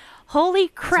theme. Holy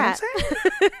crap.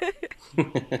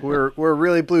 We're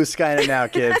really blue skying it now,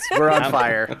 kids. We're on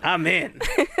fire. I'm in.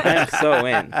 I'm so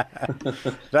in. Can I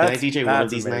That's, DJ one of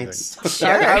that's these amazing. nights? Sure.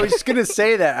 I was gonna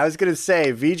say that. I was gonna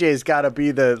say VJ's got to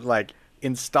be the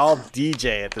installed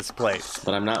DJ at this place.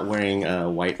 But I'm not wearing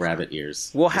white rabbit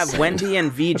ears. We'll have Wendy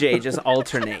and VJ just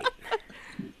alternate.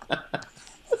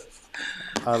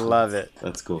 I love it.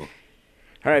 That's cool.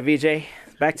 All right, VJ,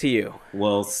 back to you.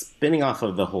 Well, spinning off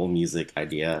of the whole music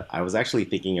idea, I was actually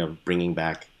thinking of bringing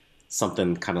back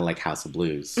something kind of like House of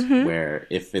Blues, where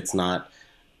if it's not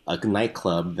a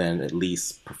nightclub, then at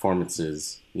least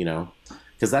performances,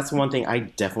 Because that's one thing I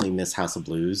definitely miss House of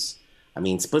Blues. I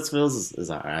mean, Splitsville is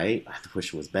all right. I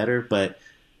wish it was better, but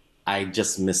I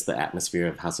just miss the atmosphere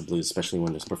of House of Blues, especially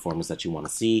when there's performers that you want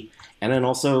to see. And then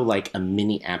also like a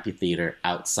mini amphitheater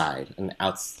outside, an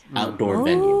outdoor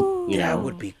venue, That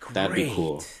would be great. That'd be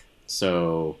cool.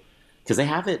 So, because they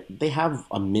have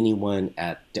a mini one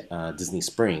at Disney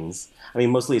Springs. I mean,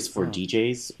 mostly it's for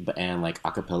DJs and like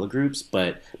a cappella groups,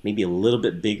 but maybe a little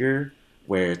bit bigger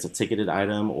where it's a ticketed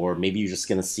item, or maybe you're just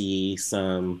going to see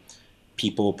some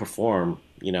people perform,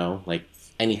 like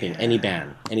anything, any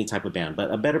band, any type of band,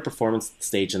 but a better performance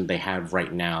stage than they have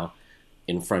right now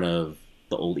in front of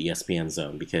the old ESPN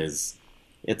zone, because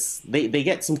they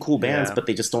get some cool bands, Yeah. but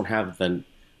they just don't have the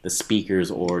speakers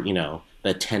or, the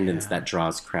attendance that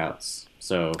draws crowds.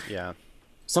 So Yeah.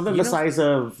 something the size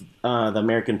of the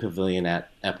American Pavilion at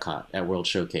Epcot at World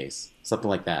Showcase, something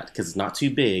like that, because it's not too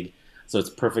big, so it's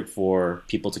perfect for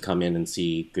people to come in and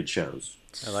see good shows.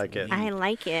 I like it. I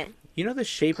like it. You know the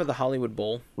shape of the Hollywood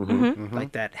Bowl? Mm-hmm.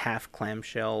 Like that half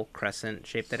clamshell crescent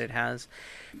shape that it has?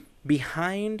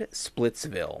 Behind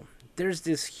Splitsville, there's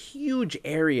this huge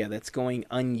area that's going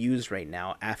unused right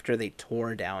now after they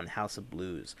tore down House of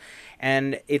Blues.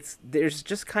 And there's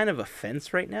just kind of a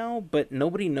fence right now, but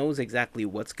nobody knows exactly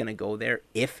what's going to go there,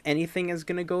 if anything is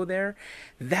going to go there.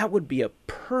 That would be a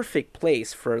perfect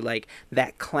place for like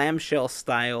that clamshell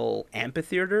style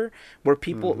amphitheater where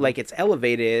people like it's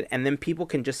elevated and then people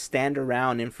can just stand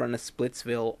around in front of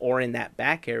Splitsville or in that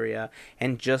back area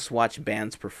and just watch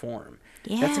bands perform.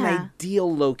 That's an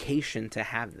ideal location to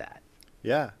have that.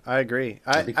 Yeah, I agree.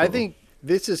 That'd be I cool. think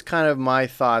this is kind of my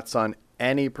thoughts on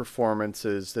any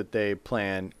performances that they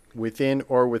plan within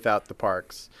or without the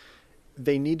parks.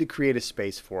 They need to create a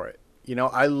space for it. You know,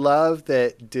 I love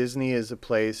that Disney is a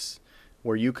place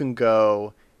where you can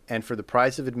go and for the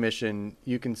price of admission,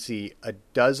 you can see a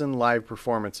dozen live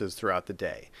performances throughout the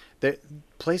day.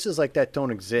 Places like that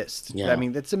don't exist. Yeah. I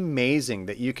mean, it's amazing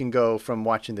that you can go from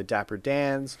watching the Dapper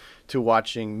Dans to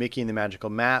watching Mickey and the Magical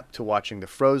Map to watching the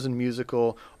Frozen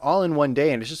musical all in one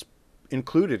day, and it's just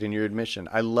included in your admission.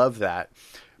 I love that.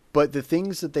 But the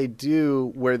things that they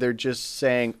do where they're just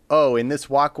saying, oh, in this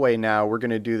walkway now, we're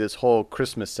going to do this whole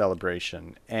Christmas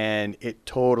celebration, and it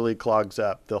totally clogs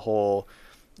up the whole,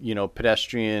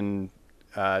 pedestrian,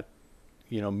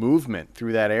 movement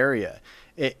through that area.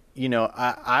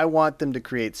 I want them to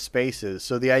create spaces.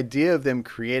 So the idea of them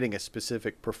creating a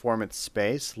specific performance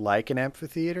space like an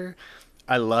amphitheater,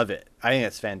 I love it. I think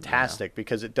it's fantastic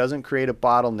because it doesn't create a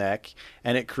bottleneck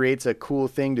and it creates a cool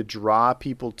thing to draw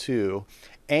people to.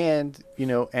 And,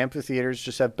 amphitheaters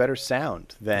just have better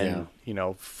sound than,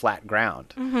 flat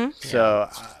ground. Mm-hmm. So,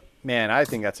 man, I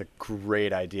think that's a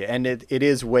great idea. And it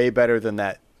is way better than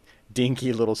that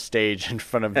dinky little stage in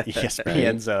front of the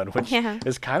ESPN zone, which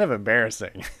is kind of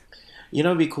embarrassing.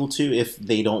 It'd be cool too if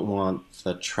they don't want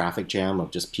the traffic jam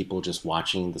of just people just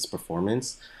watching this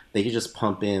performance. They could just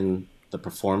pump in the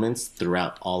performance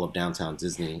throughout all of downtown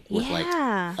Disney with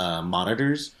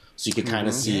monitors, so you could kind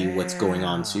of see what's going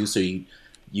on too. So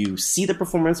you see the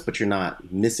performance, but you're not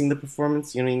missing the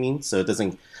performance. You know what I mean? So it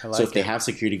doesn't. So if they have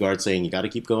security guards saying you got to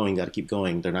keep going,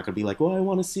 they're not going to be like, well, I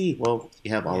want to see. Well,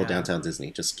 you have all of downtown Disney.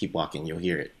 Just keep walking, you'll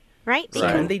hear it. Right.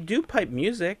 And they do pipe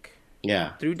music.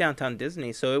 Yeah. Through downtown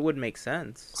Disney, so it would make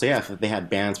sense. So if they had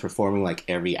bands performing like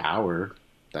every hour,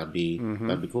 that'd be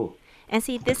cool. And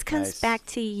see, this comes back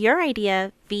to your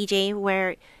idea, VJ,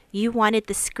 where you wanted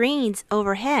the screens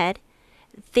overhead.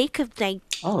 They could put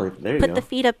the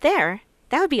feet up there.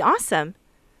 That would be awesome.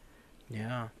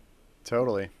 Yeah.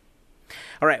 Totally.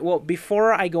 All right, well,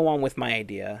 before I go on with my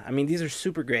idea, I mean, these are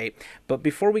super great, but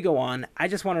before we go on, I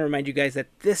just want to remind you guys that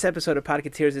this episode of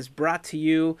Podcateers is brought to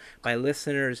you by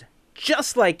listeners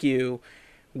just like you.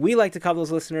 We like to call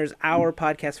those listeners our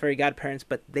podcast fairy godparents,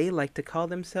 but they like to call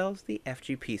themselves the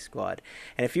FGP Squad.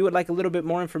 And if you would like a little bit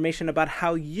more information about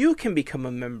how you can become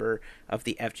a member of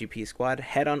the FGP Squad,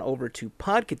 head on over to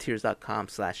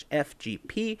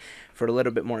podcateers.com/FGP for a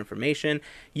little bit more information.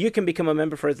 You can become a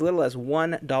member for as little as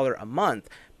 $1 a month.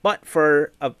 But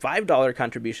for a $5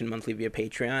 contribution monthly via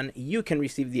Patreon, you can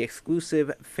receive the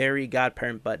exclusive Fairy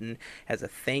Godparent button as a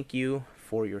thank you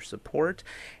for your support.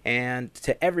 And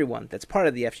to everyone that's part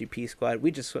of the FGP Squad,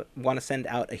 we just want to send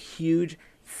out a huge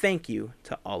thank you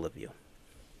to all of you.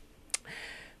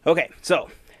 Okay, so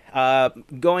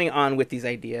going on with these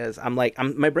ideas, my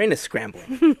brain is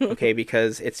scrambling, okay,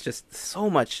 because it's just so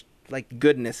much like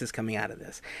goodness is coming out of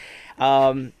this.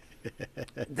 I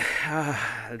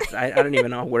don't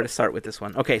even know where to start with this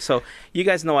one. Okay, so you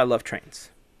guys know I love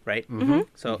trains, right? Mm-hmm.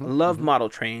 So love model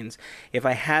trains. If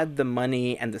I had the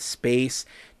money and the space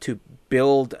to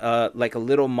build like a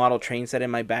little model train set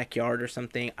in my backyard or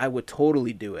something, I would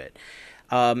totally do it.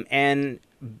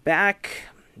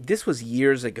 This was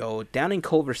years ago, down in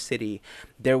Culver City,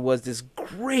 there was this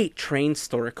great train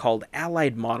store called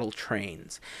Allied Model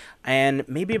Trains. And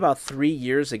maybe about 3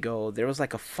 years ago, there was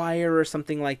like a fire or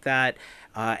something like that,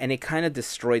 and it kind of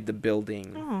destroyed the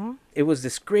building. Aww. It was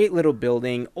this great little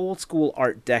building, old school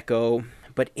Art Deco,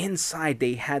 but inside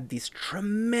they had these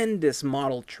tremendous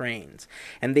model trains,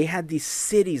 and they had these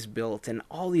cities built and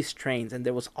all these trains, and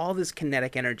there was all this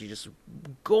kinetic energy just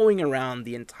going around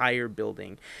the entire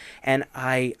building, and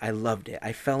I loved it.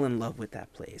 I fell in love with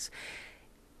that place.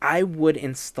 I would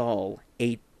install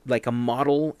a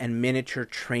model and miniature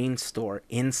train store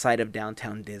inside of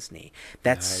downtown Disney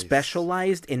that's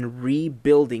specialized in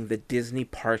rebuilding the Disney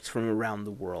parks from around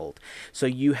the world. So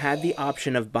you had the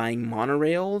option of buying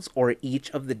monorails or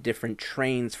each of the different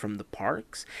trains from the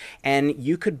parks, and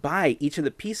you could buy each of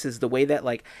the pieces the way that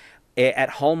at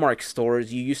Hallmark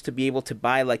stores, you used to be able to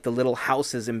buy like the little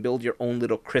houses and build your own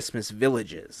little Christmas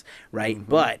villages, right?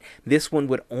 But this one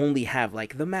would only have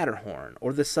like the Matterhorn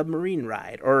or the submarine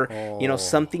ride or,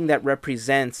 something that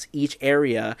represents each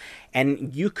area.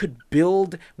 And you could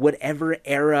build whatever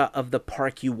era of the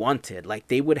park you wanted. Like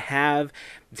they would have,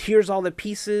 here's all the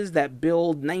pieces that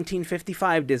build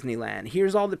 1955 Disneyland.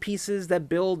 Here's all the pieces that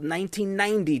build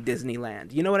 1990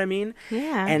 Disneyland. You know what I mean?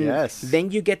 Yeah. And Yes.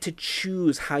 then you get to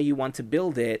choose how you want to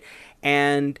build it.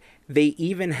 And they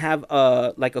even have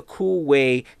a cool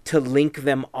way to link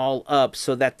them all up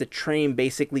so that the train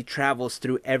basically travels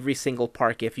through every single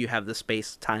park if you have the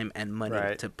space, time, and money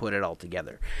Right. to put it all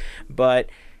together. But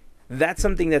that's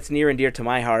something that's near and dear to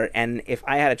my heart. And if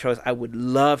I had a choice, I would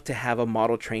love to have a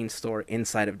model train store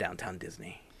inside of Downtown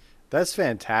Disney. That's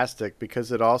fantastic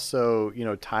because it also,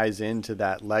 ties into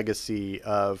that legacy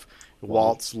of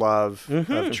Walt's love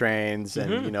of trains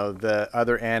and, the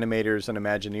other animators and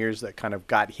Imagineers that kind of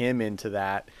got him into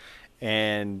that.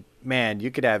 And man,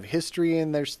 you could have history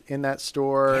in that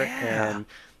store. Yeah. And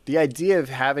the idea of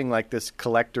having like this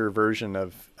collector version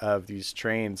of these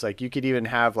trains, like you could even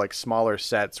have like smaller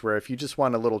sets where if you just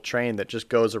want a little train that just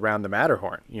goes around the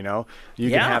Matterhorn, you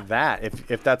can have that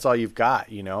if that's all you've got,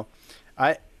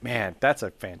 Man, that's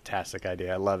a fantastic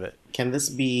idea. I love it. Can this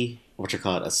be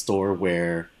a store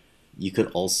where you could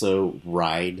also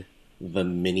ride the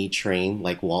mini train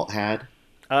like Walt had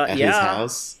at his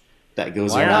house that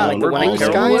goes Why around not? Like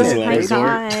the all Blue over Sky Oh Disneyland my Resort?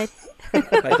 God.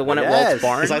 Like the one at Yes. Walt's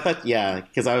Barn.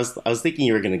 Because I thought, I was thinking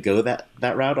you were gonna go that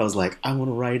route. I was like, I want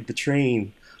to ride the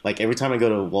train. Like every time I go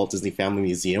to Walt Disney Family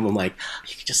Museum, I'm like,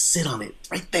 you can just sit on it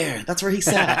right there. That's where he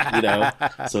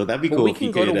sat, So that'd be cool. Well, we if can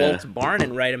you go to could, Walt's Barn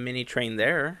and ride a mini train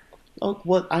there. Oh,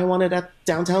 what I wanted at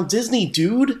Downtown Disney,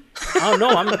 dude. Oh no,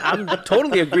 I'm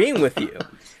totally agreeing with you.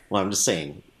 Well, I'm just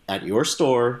saying, at your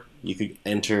store, you could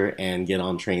enter and get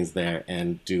on trains there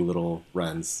and do little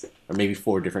runs, or maybe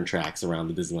 4 different tracks around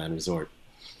the Disneyland Resort.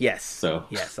 Yes. So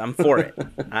Yes, I'm for it.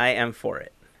 I am for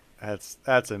it.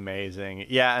 That's amazing.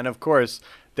 Yeah, and of course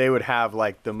they would have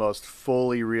like the most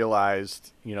fully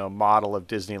realized, model of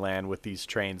Disneyland with these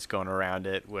trains going around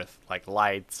it with like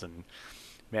lights and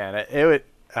man, it would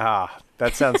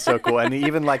that sounds so cool. And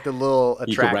even like the little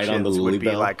You could ride on the attractions would be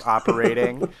Lully Bell. like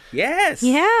operating. Yes.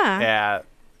 Yeah. Yeah.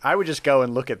 I would just go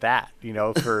and look at that,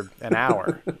 for an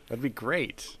hour. That'd be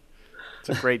great. It's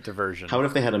a great diversion. how about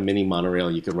if they had a mini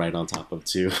monorail you could ride on top of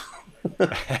too?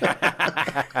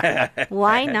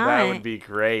 Why not? That would be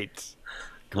great.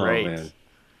 Great. Oh, man.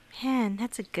 Man,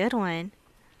 that's a good one.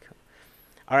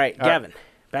 All right, Gavin,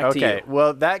 back to you. Okay,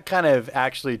 well, that kind of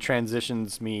actually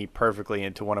transitions me perfectly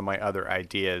into one of my other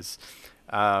ideas,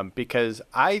 because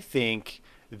I think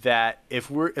that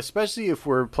especially if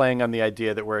we're playing on the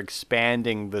idea that we're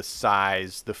expanding the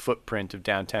size, the footprint of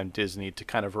Downtown Disney to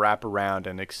kind of wrap around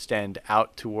and extend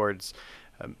out towards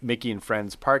Mickey and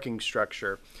Friends parking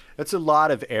structure, that's a lot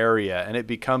of area, and it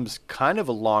becomes kind of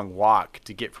a long walk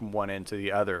to get from one end to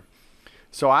the other.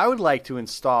 So I would like to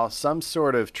install some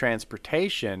sort of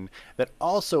transportation that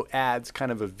also adds kind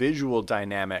of a visual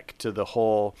dynamic to the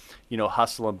whole,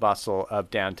 hustle and bustle of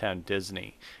Downtown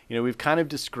Disney. We've kind of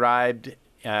described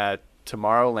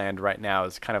Tomorrowland right now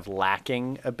as kind of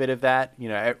lacking a bit of that.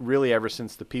 Really ever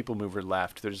since the People Mover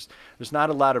left, there's not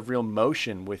a lot of real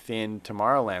motion within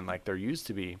Tomorrowland like there used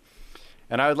to be.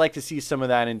 And I would like to see some of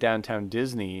that in Downtown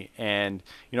Disney. And,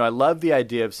 I love the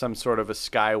idea of some sort of a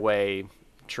Skyway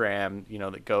tram,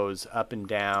 that goes up and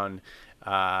down.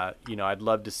 I'd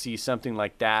love to see something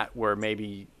like that where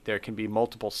maybe there can be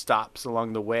multiple stops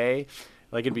along the way.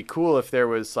 Like it'd be cool if there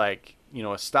was like,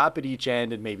 a stop at each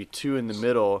end and maybe 2 in the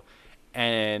middle.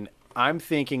 And I'm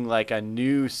thinking like a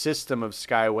new system of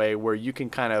Skyway where you can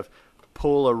kind of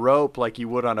pull a rope like you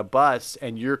would on a bus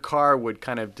and your car would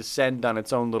kind of descend on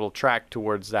its own little track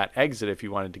towards that exit if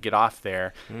you wanted to get off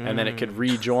there. And then it could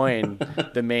rejoin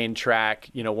the main track,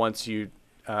 once you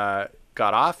got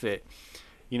off it,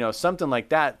 something like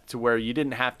that to where you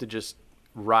didn't have to just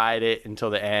ride it until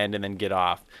the end and then get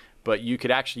off, but you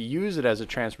could actually use it as a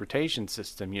transportation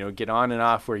system, get on and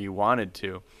off where you wanted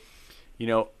to,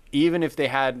 even if they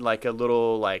had like a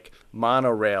little like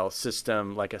monorail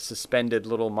system, like a suspended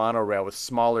little monorail with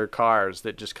smaller cars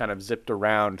that just kind of zipped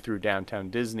around through Downtown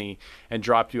Disney and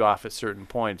dropped you off at certain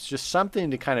points, just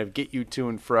something to kind of get you to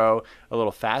and fro a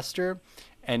little faster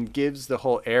and gives the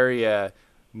whole area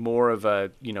more of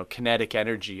a, kinetic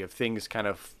energy of things kind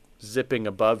of zipping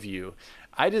above you.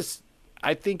 I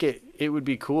think it would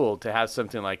be cool to have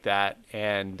something like that.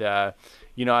 And,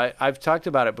 I've talked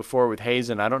about it before with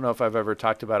Hazen. I don't know if I've ever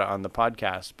talked about it on the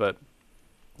podcast, but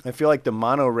I feel like the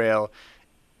monorail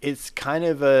it's kind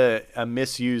of a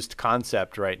misused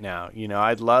concept right now.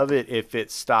 I'd love it if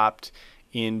it stopped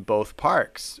in both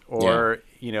parks, or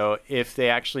if they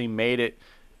actually made it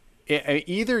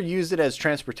either use it as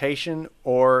transportation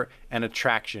or an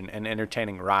attraction, an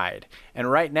entertaining ride. And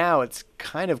right now it's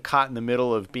kind of caught in the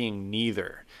middle of being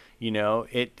neither.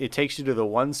 It takes you to the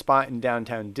one spot in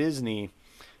downtown Disney,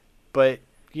 but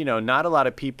not a lot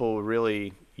of people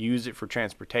really use it for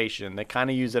transportation. They kind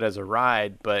of use it as a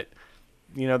ride, but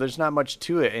there's not much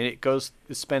to it, and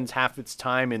it spends half its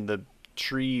time in the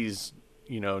trees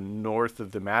north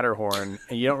of the Matterhorn,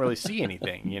 and you don't really see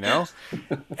anything.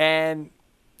 And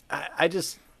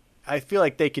I feel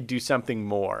like they could do something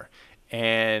more.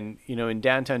 And in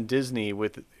downtown Disney,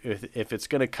 if it's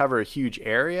going to cover a huge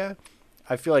area,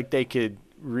 I feel like they could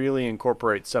really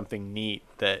incorporate something neat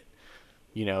that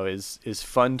is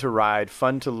fun to ride,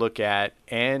 fun to look at,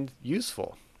 and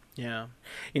useful. Yeah.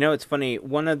 It's funny.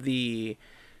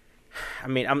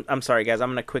 I'm sorry, guys. I'm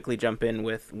going to quickly jump in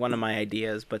with one of my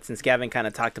ideas, but since Gavin kind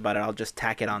of talked about it, I'll just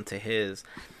tack it onto his.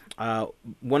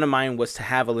 One of mine was to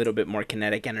have a little bit more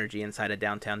kinetic energy inside of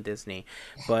downtown Disney,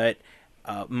 but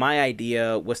my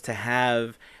idea was to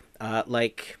have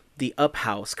like the Up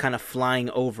House kind of flying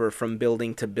over from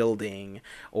building to building,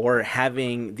 or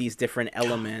having these different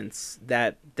elements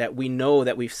that we know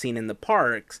that we've seen in the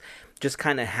parks just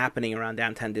kind of happening around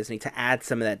downtown Disney to add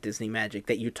some of that Disney magic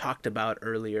that you talked about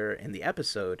earlier in the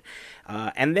episode.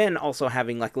 And then also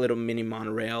having like a little mini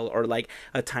monorail or like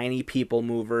a tiny people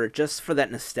mover just for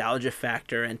that nostalgia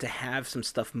factor and to have some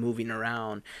stuff moving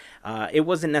around. It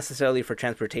wasn't necessarily for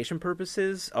transportation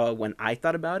purposes when I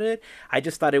thought about it. I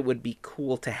just thought it would be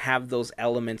cool to have those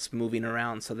elements moving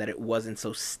around so that it wasn't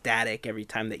so static every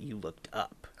time that you looked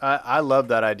up. I love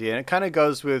that idea. And it kind of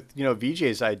goes with,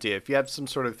 VJ's idea. If you have some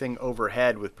sort of thing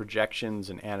overhead with projections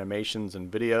and animations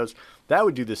and videos, that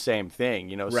would do the same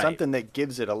thing. Right. Something that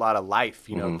gives it a lot of life,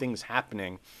 things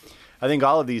happening. I think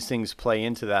all of these things play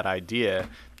into that idea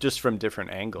just from different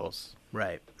angles.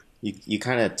 Right. You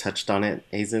kind of touched on it,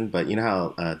 Hazen, but you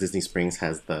know how Disney Springs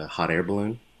has the hot air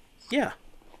balloon? Yeah.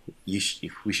 We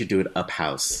should do an Up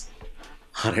House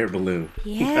hot air balloon.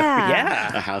 Yeah.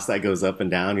 Yeah. A house that goes up and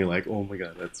down. You're like, oh my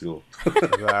God, that's cool. That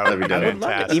would be I would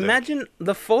love it. fantastic. Imagine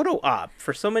the photo op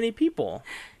for so many people.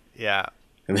 Yeah.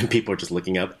 And then people are just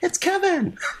looking up. It's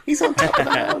Kevin. He's on top of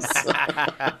the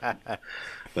house.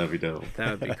 That'd be dope.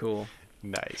 That would be cool.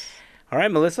 Nice. All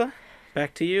right, Melissa,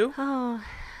 back to you. Oh,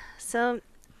 so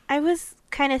I was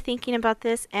kind of thinking about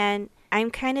this, and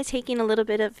I'm kind of taking a little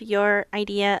bit of your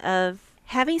idea of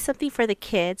having something for the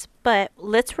kids, but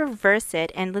let's reverse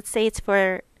it, and let's say it's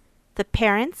for the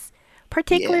parents,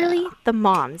 particularly the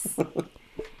moms.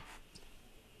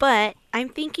 But I'm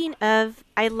thinking of,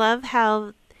 I love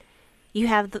how you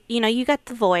have, you got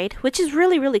the Void, which is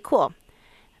really, really cool.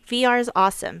 VR is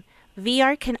awesome.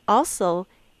 VR can also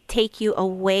take you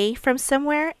away from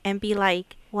somewhere and be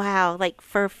like, wow, like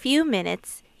for a few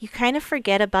minutes, you kind of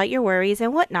forget about your worries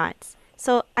and whatnot.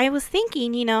 So I was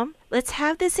thinking, let's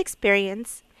have this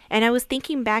experience. And I was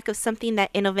thinking back of something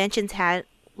that Innoventions had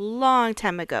long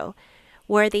time ago,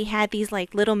 where they had these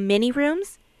like little mini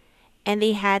rooms, and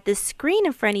they had this screen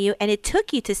in front of you, and it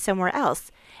took you to somewhere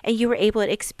else, and you were able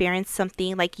to experience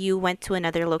something like you went to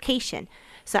another location.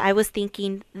 So I was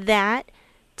thinking that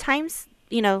times,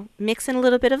 mixing a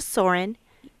little bit of Soarin',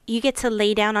 you get to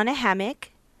lay down on a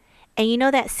hammock, and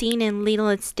that scene in Lilo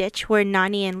and Stitch where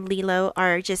Nani and Lilo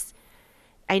are just,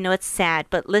 I know it's sad,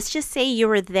 but let's just say you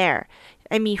were there.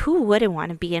 I mean, who wouldn't want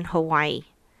to be in Hawaii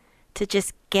to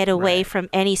just get away from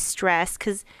any stress?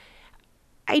 Because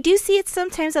I do see it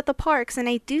sometimes at the parks, and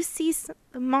I do see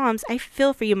moms. I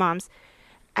feel for you, moms.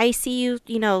 I see you,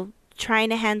 trying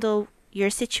to handle your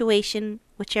situation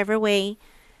whichever way.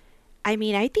 I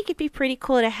mean, I think it'd be pretty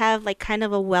cool to have like kind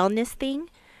of a wellness thing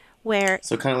where...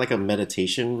 So kind of like a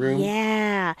meditation room?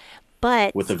 Yeah,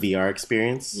 but... With a VR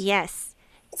experience? Yes.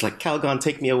 It's like, Calgon,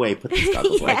 take me away. Put this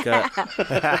goggles away.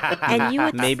 And you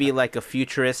would... Maybe like a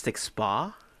futuristic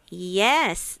spa?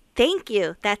 Yes. Thank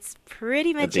you. That's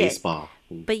pretty much A day it. spa.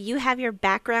 But you have your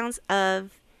backgrounds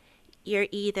of you're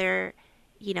either,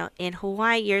 in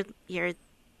Hawaii, you're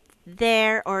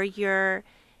there, or you're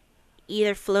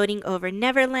either floating over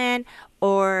Neverland,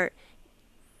 or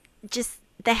just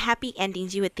the happy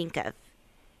endings you would think of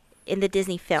in the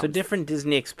Disney films. So different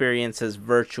Disney experiences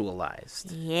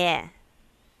virtualized. Yeah.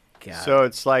 So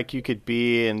it's like you could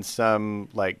be in some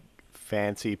like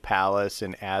fancy palace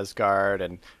in Asgard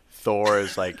and Thor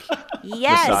is like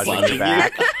Yes. massaging your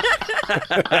back.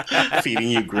 Feeding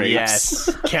you grapes. Yes,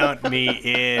 count me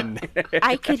in.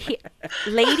 I could hear,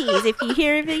 ladies, if you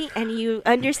hear me and you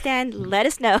understand, let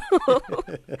us know.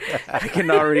 I can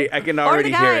already Or the hear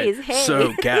it. guys, hey.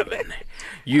 So, Gavin,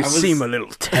 you seem a little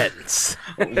tense.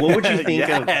 What would you think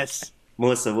of Yes.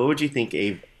 Melissa? What would you think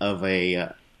of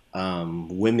a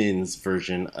women's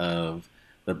version of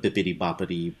the Bippity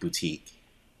Boppity Boutique?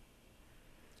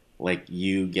 Like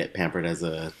you get pampered as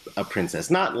a princess,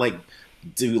 not like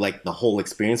do like the whole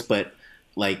experience, but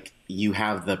like you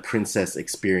have the princess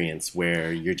experience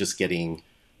where you're just getting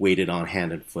waited on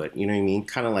hand and foot. You know what I mean?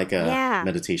 Kind of like a Yeah.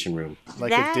 meditation room.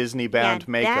 Like a Disney-bound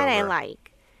makeover. That I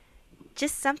like.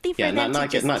 Just something for Yeah, them not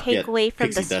to get- not just take get away from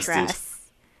the pixie dusted. stress.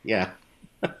 Yeah.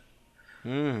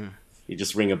 Mm. You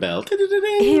just ring a bell.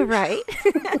 You're right.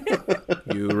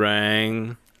 You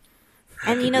rang.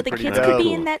 And the Pretty kids could be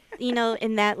dope. in that,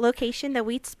 in that location that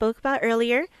we spoke about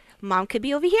earlier. Mom could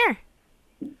be over here.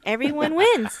 Everyone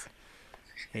wins.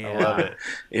 I love it.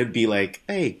 It'd be like,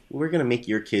 hey, we're going to make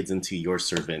your kids into your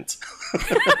servant.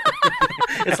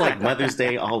 It's like Mother's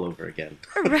Day all over again.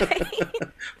 Right.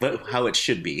 But how it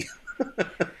should be.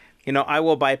 I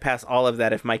will bypass all of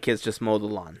that if my kids just mow the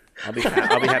lawn. I'll be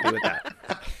happy with that.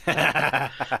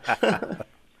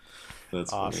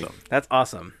 That's Awesome. funny. That's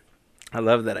awesome. I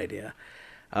love that idea.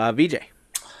 VJ.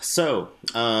 So,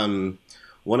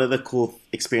 one of the cool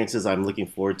experiences I'm looking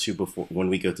forward to before when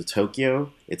we go to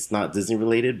Tokyo, it's not Disney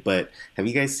related, but have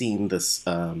you guys seen this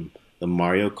the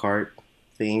Mario Kart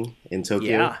thing in Tokyo?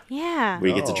 Yeah. Yeah. Where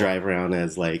you get to Oh. drive around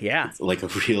as like Yeah. like a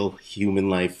real human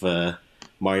life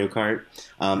Mario Kart.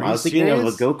 I you was thinking of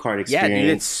a serious? go-kart Yeah, experience.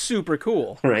 dude, it's super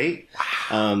cool. Right?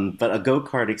 But a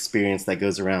go-kart experience that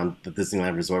goes around the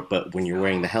Disneyland Resort, but when you're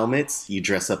wearing the helmets, you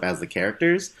dress up as the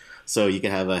characters. So you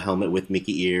can have a helmet with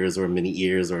Mickey ears or Minnie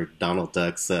ears or Donald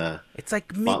Duck's. It's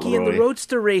like Mickey and the Fauntleroy.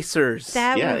 Roadster Racers.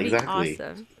 That Yeah, would be exactly.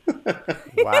 awesome.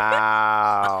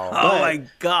 Wow. Oh my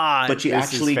god. But you This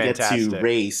is actually get to fantastic.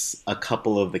 race a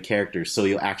couple of the characters, so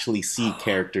you'll actually see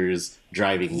characters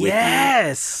driving with you.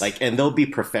 yes. Like, and there'll be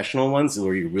professional ones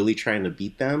where you're really trying to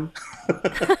beat them.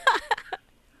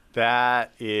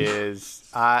 That is...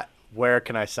 where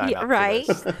can I sign Yeah, up right.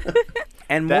 for this?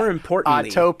 and That- more importantly,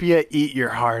 Autopia, eat your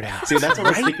heart out. See, that's what I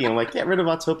was thinking. I'm like, get rid of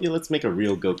Autopia. Let's make a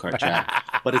real go-kart track.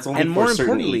 But it's only And for more certain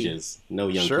importantly- ages. No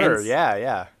young Sure, kids.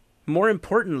 yeah. more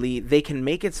importantly, they can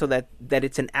make it so that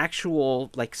it's an actual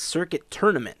like circuit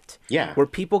tournament. Yeah. Where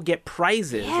people get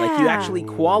prizes. Like you Yeah. actually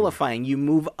qualifying, you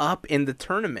move up in the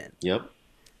tournament. Yep.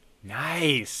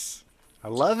 Nice. I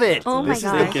love it. Oh my This is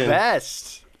gosh. the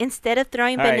best. Instead of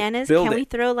throwing All right, bananas, build can we it.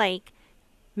 throw like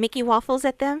Mickey waffles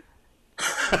at them?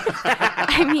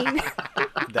 I mean,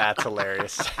 That's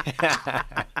hilarious.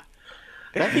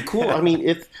 That'd be cool. I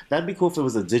mean, that'd be cool if it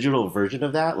was a digital version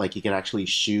of that. Like you could actually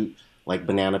shoot like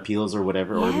banana peels or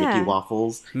whatever, or Yeah. Mickey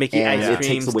waffles. Mickey and ice it cream,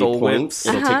 takes away Dole points.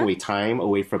 Whips. It'll take Uh-huh. away time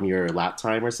away from your lap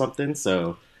time or something.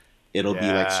 So it'll be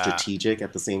like Yeah. strategic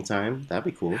at the same time. That'd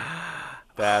be cool.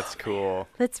 That's cool.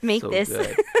 let's make So this.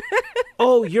 good.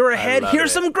 Oh, you're ahead. love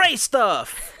Here's it. some gray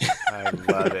stuff. I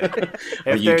love it.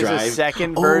 Where If you there's a drive-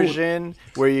 second Oh. version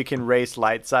where you can race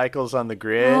light cycles on the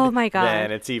grid, Oh my God.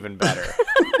 then it's even better.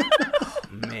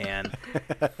 Man.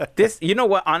 This, you know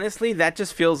what? Honestly, that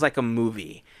just feels like a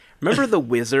movie. Remember The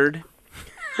Wizard?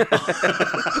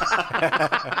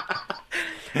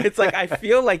 It's like I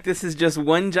feel like this is just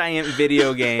one giant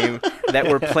video game that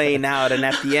we're playing out, and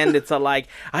at the end it's like,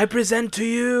 I present to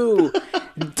you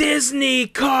Disney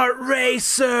Kart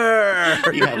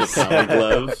Racer. You have a collar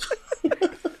glove.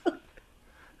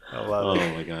 I love Oh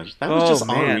it. my gosh, that was Oh, just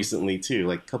man. on recently too,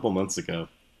 like a couple months ago.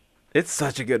 It's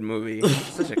such a good movie.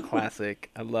 It's such a classic.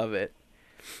 I love it.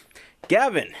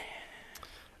 Gavin.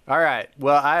 All right.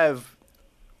 Well, I have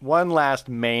one last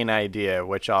main idea,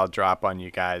 which I'll drop on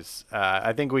you guys.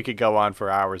 I think we could go on for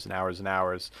hours and hours and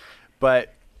hours,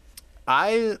 but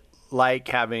I like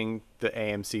having the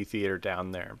AMC theater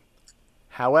down there.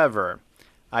 However,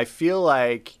 I feel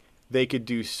like they could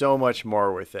do so much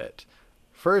more with it.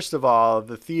 First of all,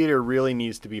 the theater really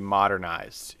needs to be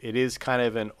modernized. It is kind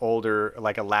of an older,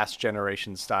 like a last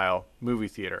generation style movie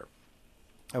theater.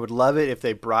 I would love it if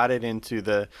they brought it into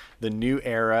the new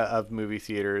era of movie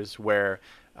theaters where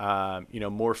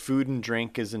more food and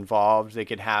drink is involved. They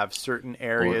could have certain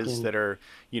areas Orchid. that are,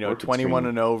 Orchid 21 Stream.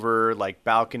 and over, like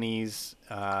balconies,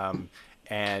 and,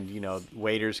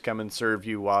 waiters come and serve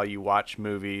you while you watch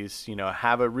movies,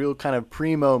 have a real kind of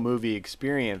primo movie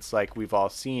experience like we've all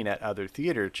seen at other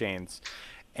theater chains.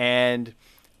 And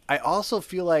I also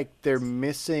feel like they're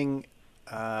missing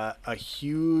a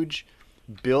huge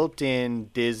built-in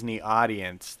Disney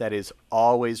audience that is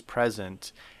always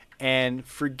present, and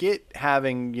forget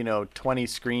having, 20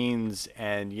 screens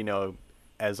and,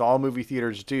 as all movie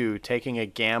theaters do, taking a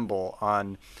gamble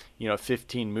on,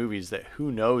 15 movies that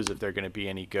who knows if they're going to be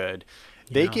any good.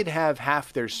 They could have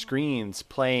half their screens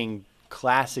playing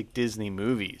classic Disney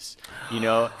movies,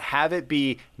 have it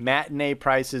be matinee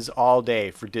prices all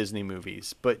day for Disney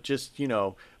movies, but just,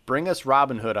 bring us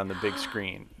Robin Hood on the big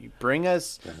screen. Bring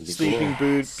us Sleeping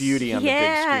Beauty on the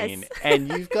big screen. And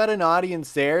you've got an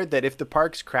audience there that if the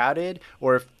park's crowded,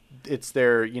 or if it's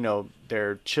their,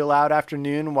 their chill out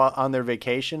afternoon while on their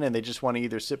vacation and they just want to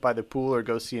either sit by the pool or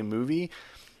go see a movie,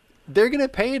 they're going to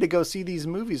pay to go see these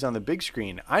movies on the big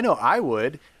screen. I know I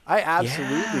would. I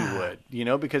absolutely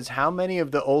would, because how many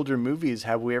of the older movies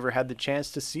have we ever had the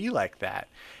chance to see like that?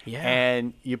 Yeah.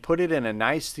 And you put it in a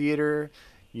nice theater,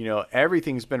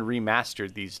 everything's been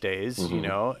remastered these days,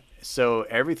 so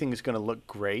everything's going to look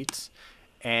great,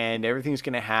 and everything's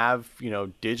going to have,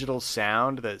 digital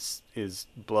sound that is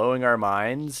blowing our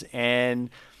minds.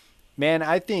 And man,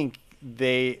 I think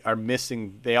they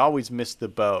always miss the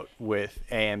boat with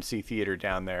AMC Theater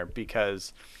down there,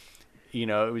 because,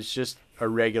 it was just a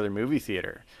regular movie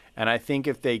theater. And I think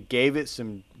if they gave it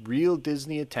some real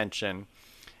Disney attention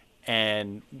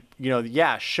and,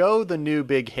 show the new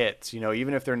big hits,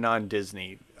 even if they're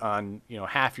non-Disney on,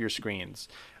 half your screens,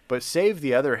 but save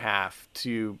the other half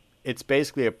to, it's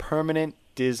basically a permanent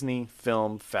Disney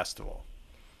film festival.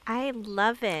 I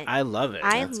love it. I love it.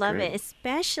 I love it,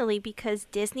 especially because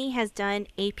Disney has done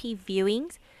AP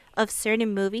viewings of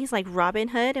certain movies like Robin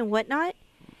Hood and whatnot,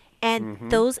 and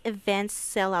those events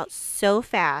sell out so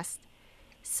fast.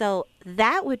 So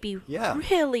that would be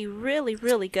really, really,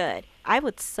 really good. I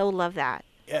would so love that.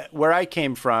 Where I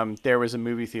came from, there was a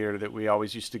movie theater that we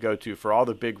always used to go to for all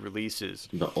the big releases.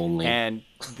 And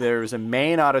there was a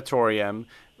main auditorium,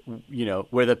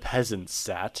 where the peasants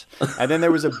sat. And then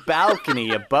there was a balcony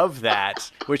above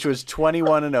that, which was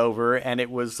 21 and over. And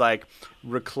it was like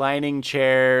reclining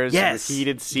chairs with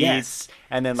heated seats,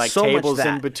 and then like tables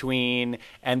in between.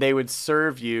 And they would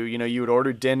serve you, you would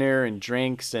order dinner and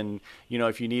drinks. And,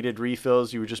 if you needed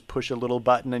refills, you would just push a little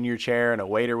button in your chair and a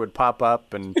waiter would pop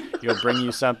up and bring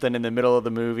you something in the middle of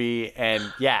the movie.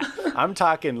 And I'm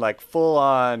talking like full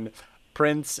on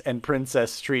Prince and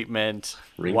Princess treatment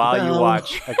while you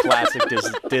watch a classic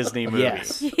Disney movie.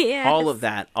 Yes. All of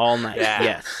that, all night. Yeah.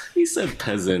 Yes. He said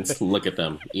peasants. Look at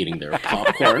them eating their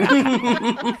popcorn.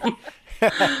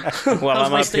 Well,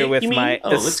 I'm up here with my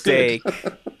steak.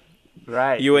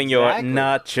 Right. You and your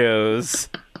nachos.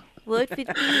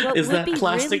 Is that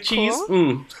plastic cheese?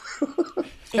 Cool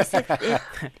is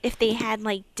if they had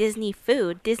like Disney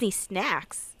food, Disney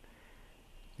snacks.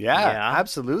 Yeah,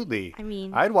 absolutely. I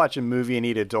mean, I'd watch a movie and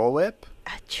eat a Dole Whip.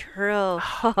 A churro.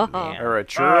 Or a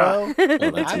churro.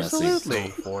 That's absolutely.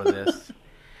 For this.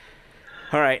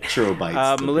 All right. Churro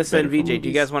bites. Melissa and VJ, do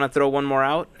you guys want to throw one more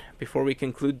out before we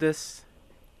conclude this?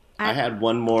 I had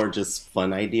one more just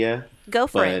fun idea. Go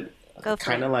for it.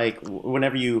 Kind of like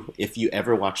if you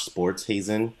ever watch sports,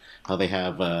 Hazen, how they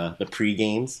have the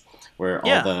pre-games where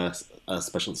all the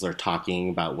specialists are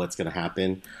talking about what's going to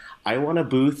happen. I want a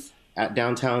booth at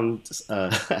downtown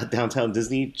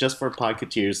Disney just for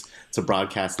Podcateers to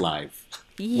broadcast live.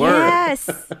 Yes.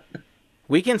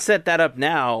 We can set that up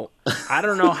now. I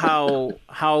don't know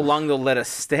how long they'll let us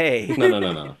stay.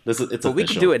 No. It's official. We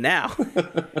can do it now.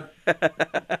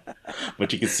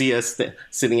 But you can see us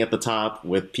sitting at the top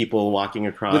with people walking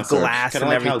across. With glass and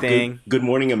like everything. Good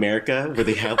Morning America, where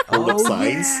they have pull-up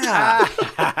signs.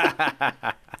 Yeah.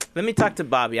 Let me talk to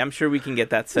Bobby. I'm sure we can get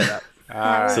that set up.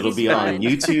 So it'll be on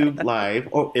YouTube Live,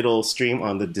 or it'll stream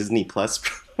on the Disney Plus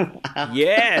app.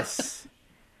 Yes.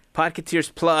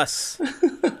 Podcateers Plus.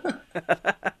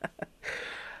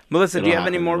 Melissa, do you have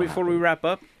any more before we wrap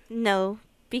up? No,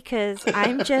 because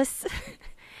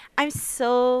I'm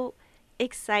so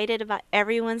excited about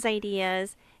everyone's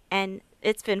ideas, and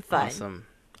it's been fun. Awesome.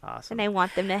 And I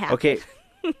want them to happen. Okay.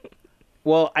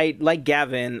 Well, like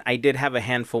Gavin, I did have a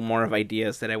handful more of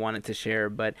ideas that I wanted to share,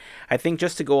 but I think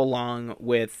just to go along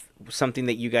with something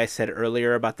that you guys said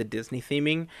earlier about the Disney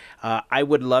theming, I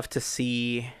would love to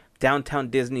see Downtown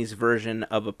Disney's version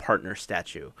of a partner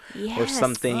statue. Yes. Or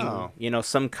something,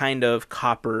 some kind of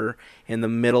copper in the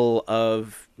middle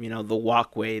of, the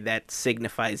walkway that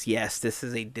signifies, yes, this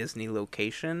is a Disney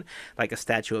location, like a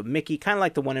statue of Mickey, kind of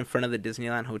like the one in front of the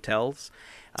Disneyland hotels.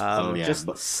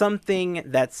 Something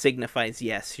that signifies,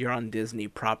 yes, you're on Disney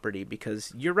property,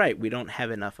 because you're right, we don't have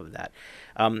enough of that.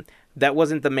 That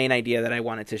wasn't the main idea that I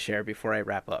wanted to share before I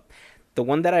wrap up. The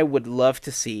one that I would love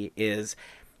to see is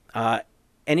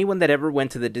anyone that ever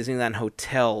went to the Disneyland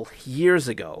Hotel years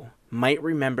ago might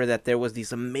remember that there was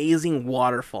these amazing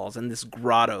waterfalls and this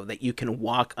grotto that you can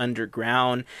walk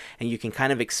underground and you can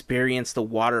kind of experience the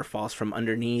waterfalls from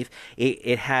underneath.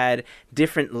 It had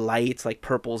different lights like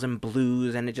purples and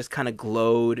blues, and it just kind of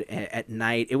glowed at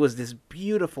night. It was this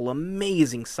beautiful,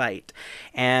 amazing sight.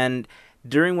 And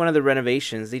during one of the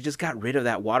renovations, they just got rid of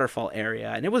that waterfall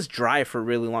area, and it was dry for a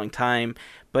really long time,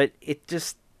 but it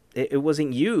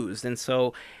wasn't used. And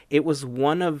so it was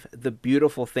one of the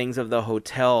beautiful things of the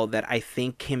hotel that I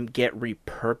think can get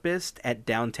repurposed at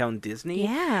Downtown Disney.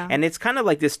 Yeah. And it's kind of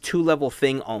like this 2-level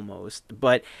thing almost.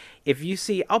 But if you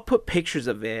see, I'll put pictures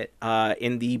of it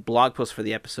in the blog post for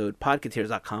the episode,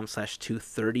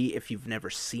 podcateers.com/230 if you've never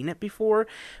seen it before.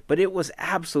 But it was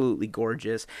absolutely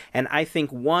gorgeous. And I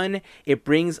think, one, it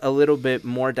brings a little bit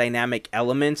more dynamic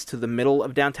elements to the middle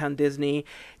of Downtown Disney.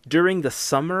 During the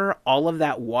summer, all of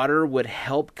that water would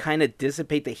help kind of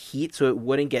dissipate the heat so it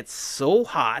wouldn't get so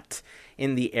hot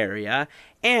in the area.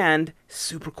 And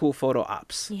super cool photo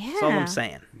ops. Yeah. That's all I'm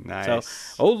saying. Nice.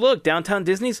 So, oh, look, Downtown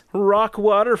Disney's rock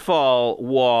waterfall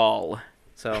wall.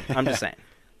 So I'm just saying.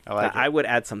 I would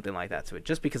add something like that to it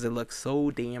just because it looks so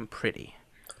damn pretty.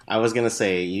 I was going to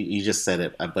say, you just said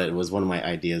it, but it was one of my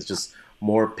ideas, just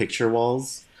more picture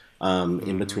walls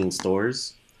in between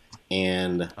stores.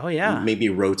 And maybe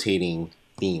rotating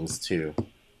themes too,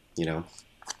 you know?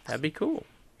 That'd be cool.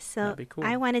 So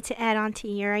I wanted to add on to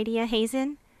your idea,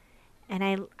 Hazen.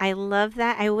 And I love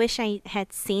that. I wish I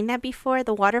had seen that before,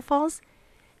 the waterfalls.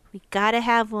 We got to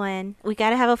have one. We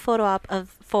got to have a photo op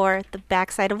for the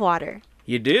backside of water.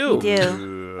 You do? You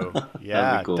do.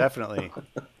 Yeah, cool. Definitely.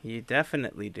 You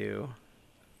definitely do.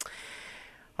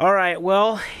 All right,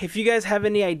 well, if you guys have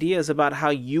any ideas about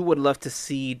how you would love to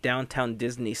see Downtown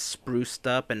Disney spruced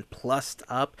up and plussed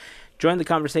up, join the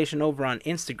conversation over on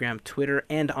Instagram, Twitter,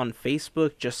 and on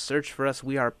Facebook. Just search for us.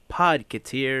 We are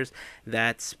Podcateers.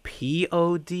 That's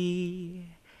PODKETEERS.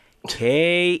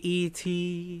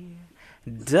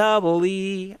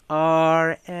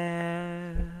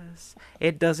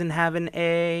 It doesn't have an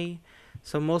A.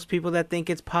 So most people that think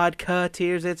it's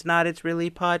Podcateers, it's not. It's really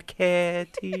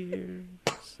Podcateers.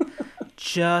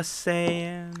 Just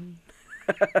saying.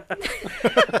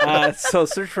 So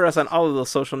search for us on all of those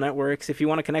social networks. If you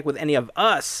want to connect with any of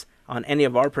us on any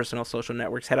of our personal social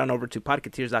networks, head on over to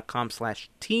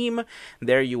podcateers.com/team.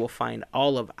 There you will find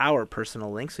all of our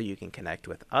personal links so you can connect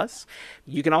with us.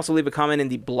 You can also leave a comment in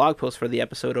the blog post for the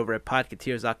episode over at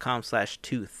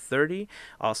podcateers.com/230.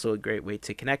 Also a great way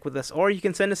to connect with us. Or you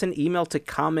can send us an email to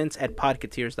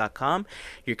comments@podcateers.com.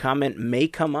 Your comment may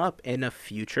come up in a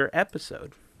future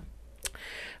episode.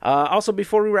 Also,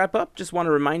 before we wrap up, just want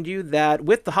to remind you that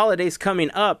with the holidays coming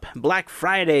up, Black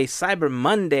Friday, Cyber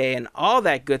Monday, and all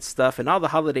that good stuff, and all the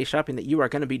holiday shopping that you are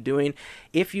going to be doing,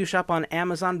 if you shop on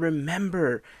Amazon,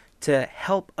 remember to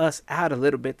help us out a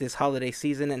little bit this holiday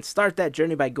season and start that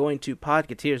journey by going to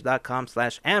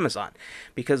podcateers.com/Amazon.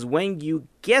 Because when you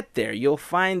get there, you'll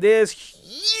find this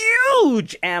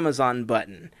huge Amazon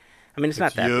button. I mean, it's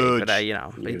not that huge. big,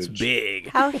 but it's big.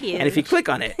 How huge? And if you click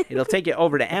on it, it'll take you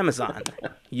over to Amazon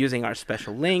using our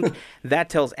special link. That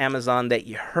tells Amazon that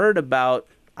you heard about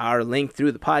our link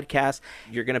through the podcast.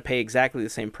 You're going to pay exactly the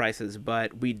same prices,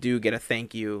 but we do get a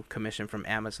thank you commission from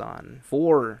Amazon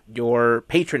for your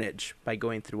patronage by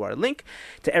going through our link.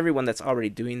 To everyone that's already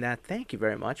doing that, thank you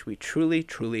very much. We truly,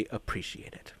 truly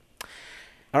appreciate it.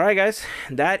 All right, guys,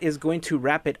 that is going to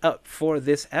wrap it up for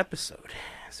this episode.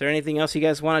 Is there anything else you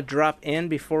guys want to drop in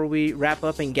before we wrap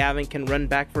up and Gavin can run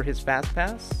back for his Fast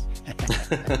Pass?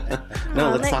 No,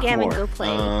 let's let talk Gavin more. go play.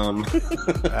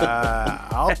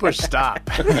 I'll push stop.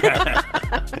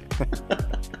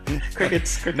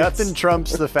 Crickets. Nothing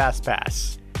trumps the Fast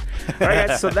Pass. All right,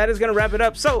 guys, so that is going to wrap it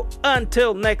up. So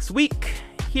until next week,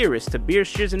 here is to Beer,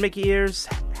 Shears, and Mickey Ears.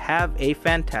 Have a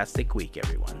fantastic week,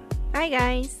 everyone. Bye,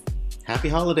 guys. Happy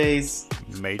holidays.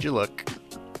 Made you look.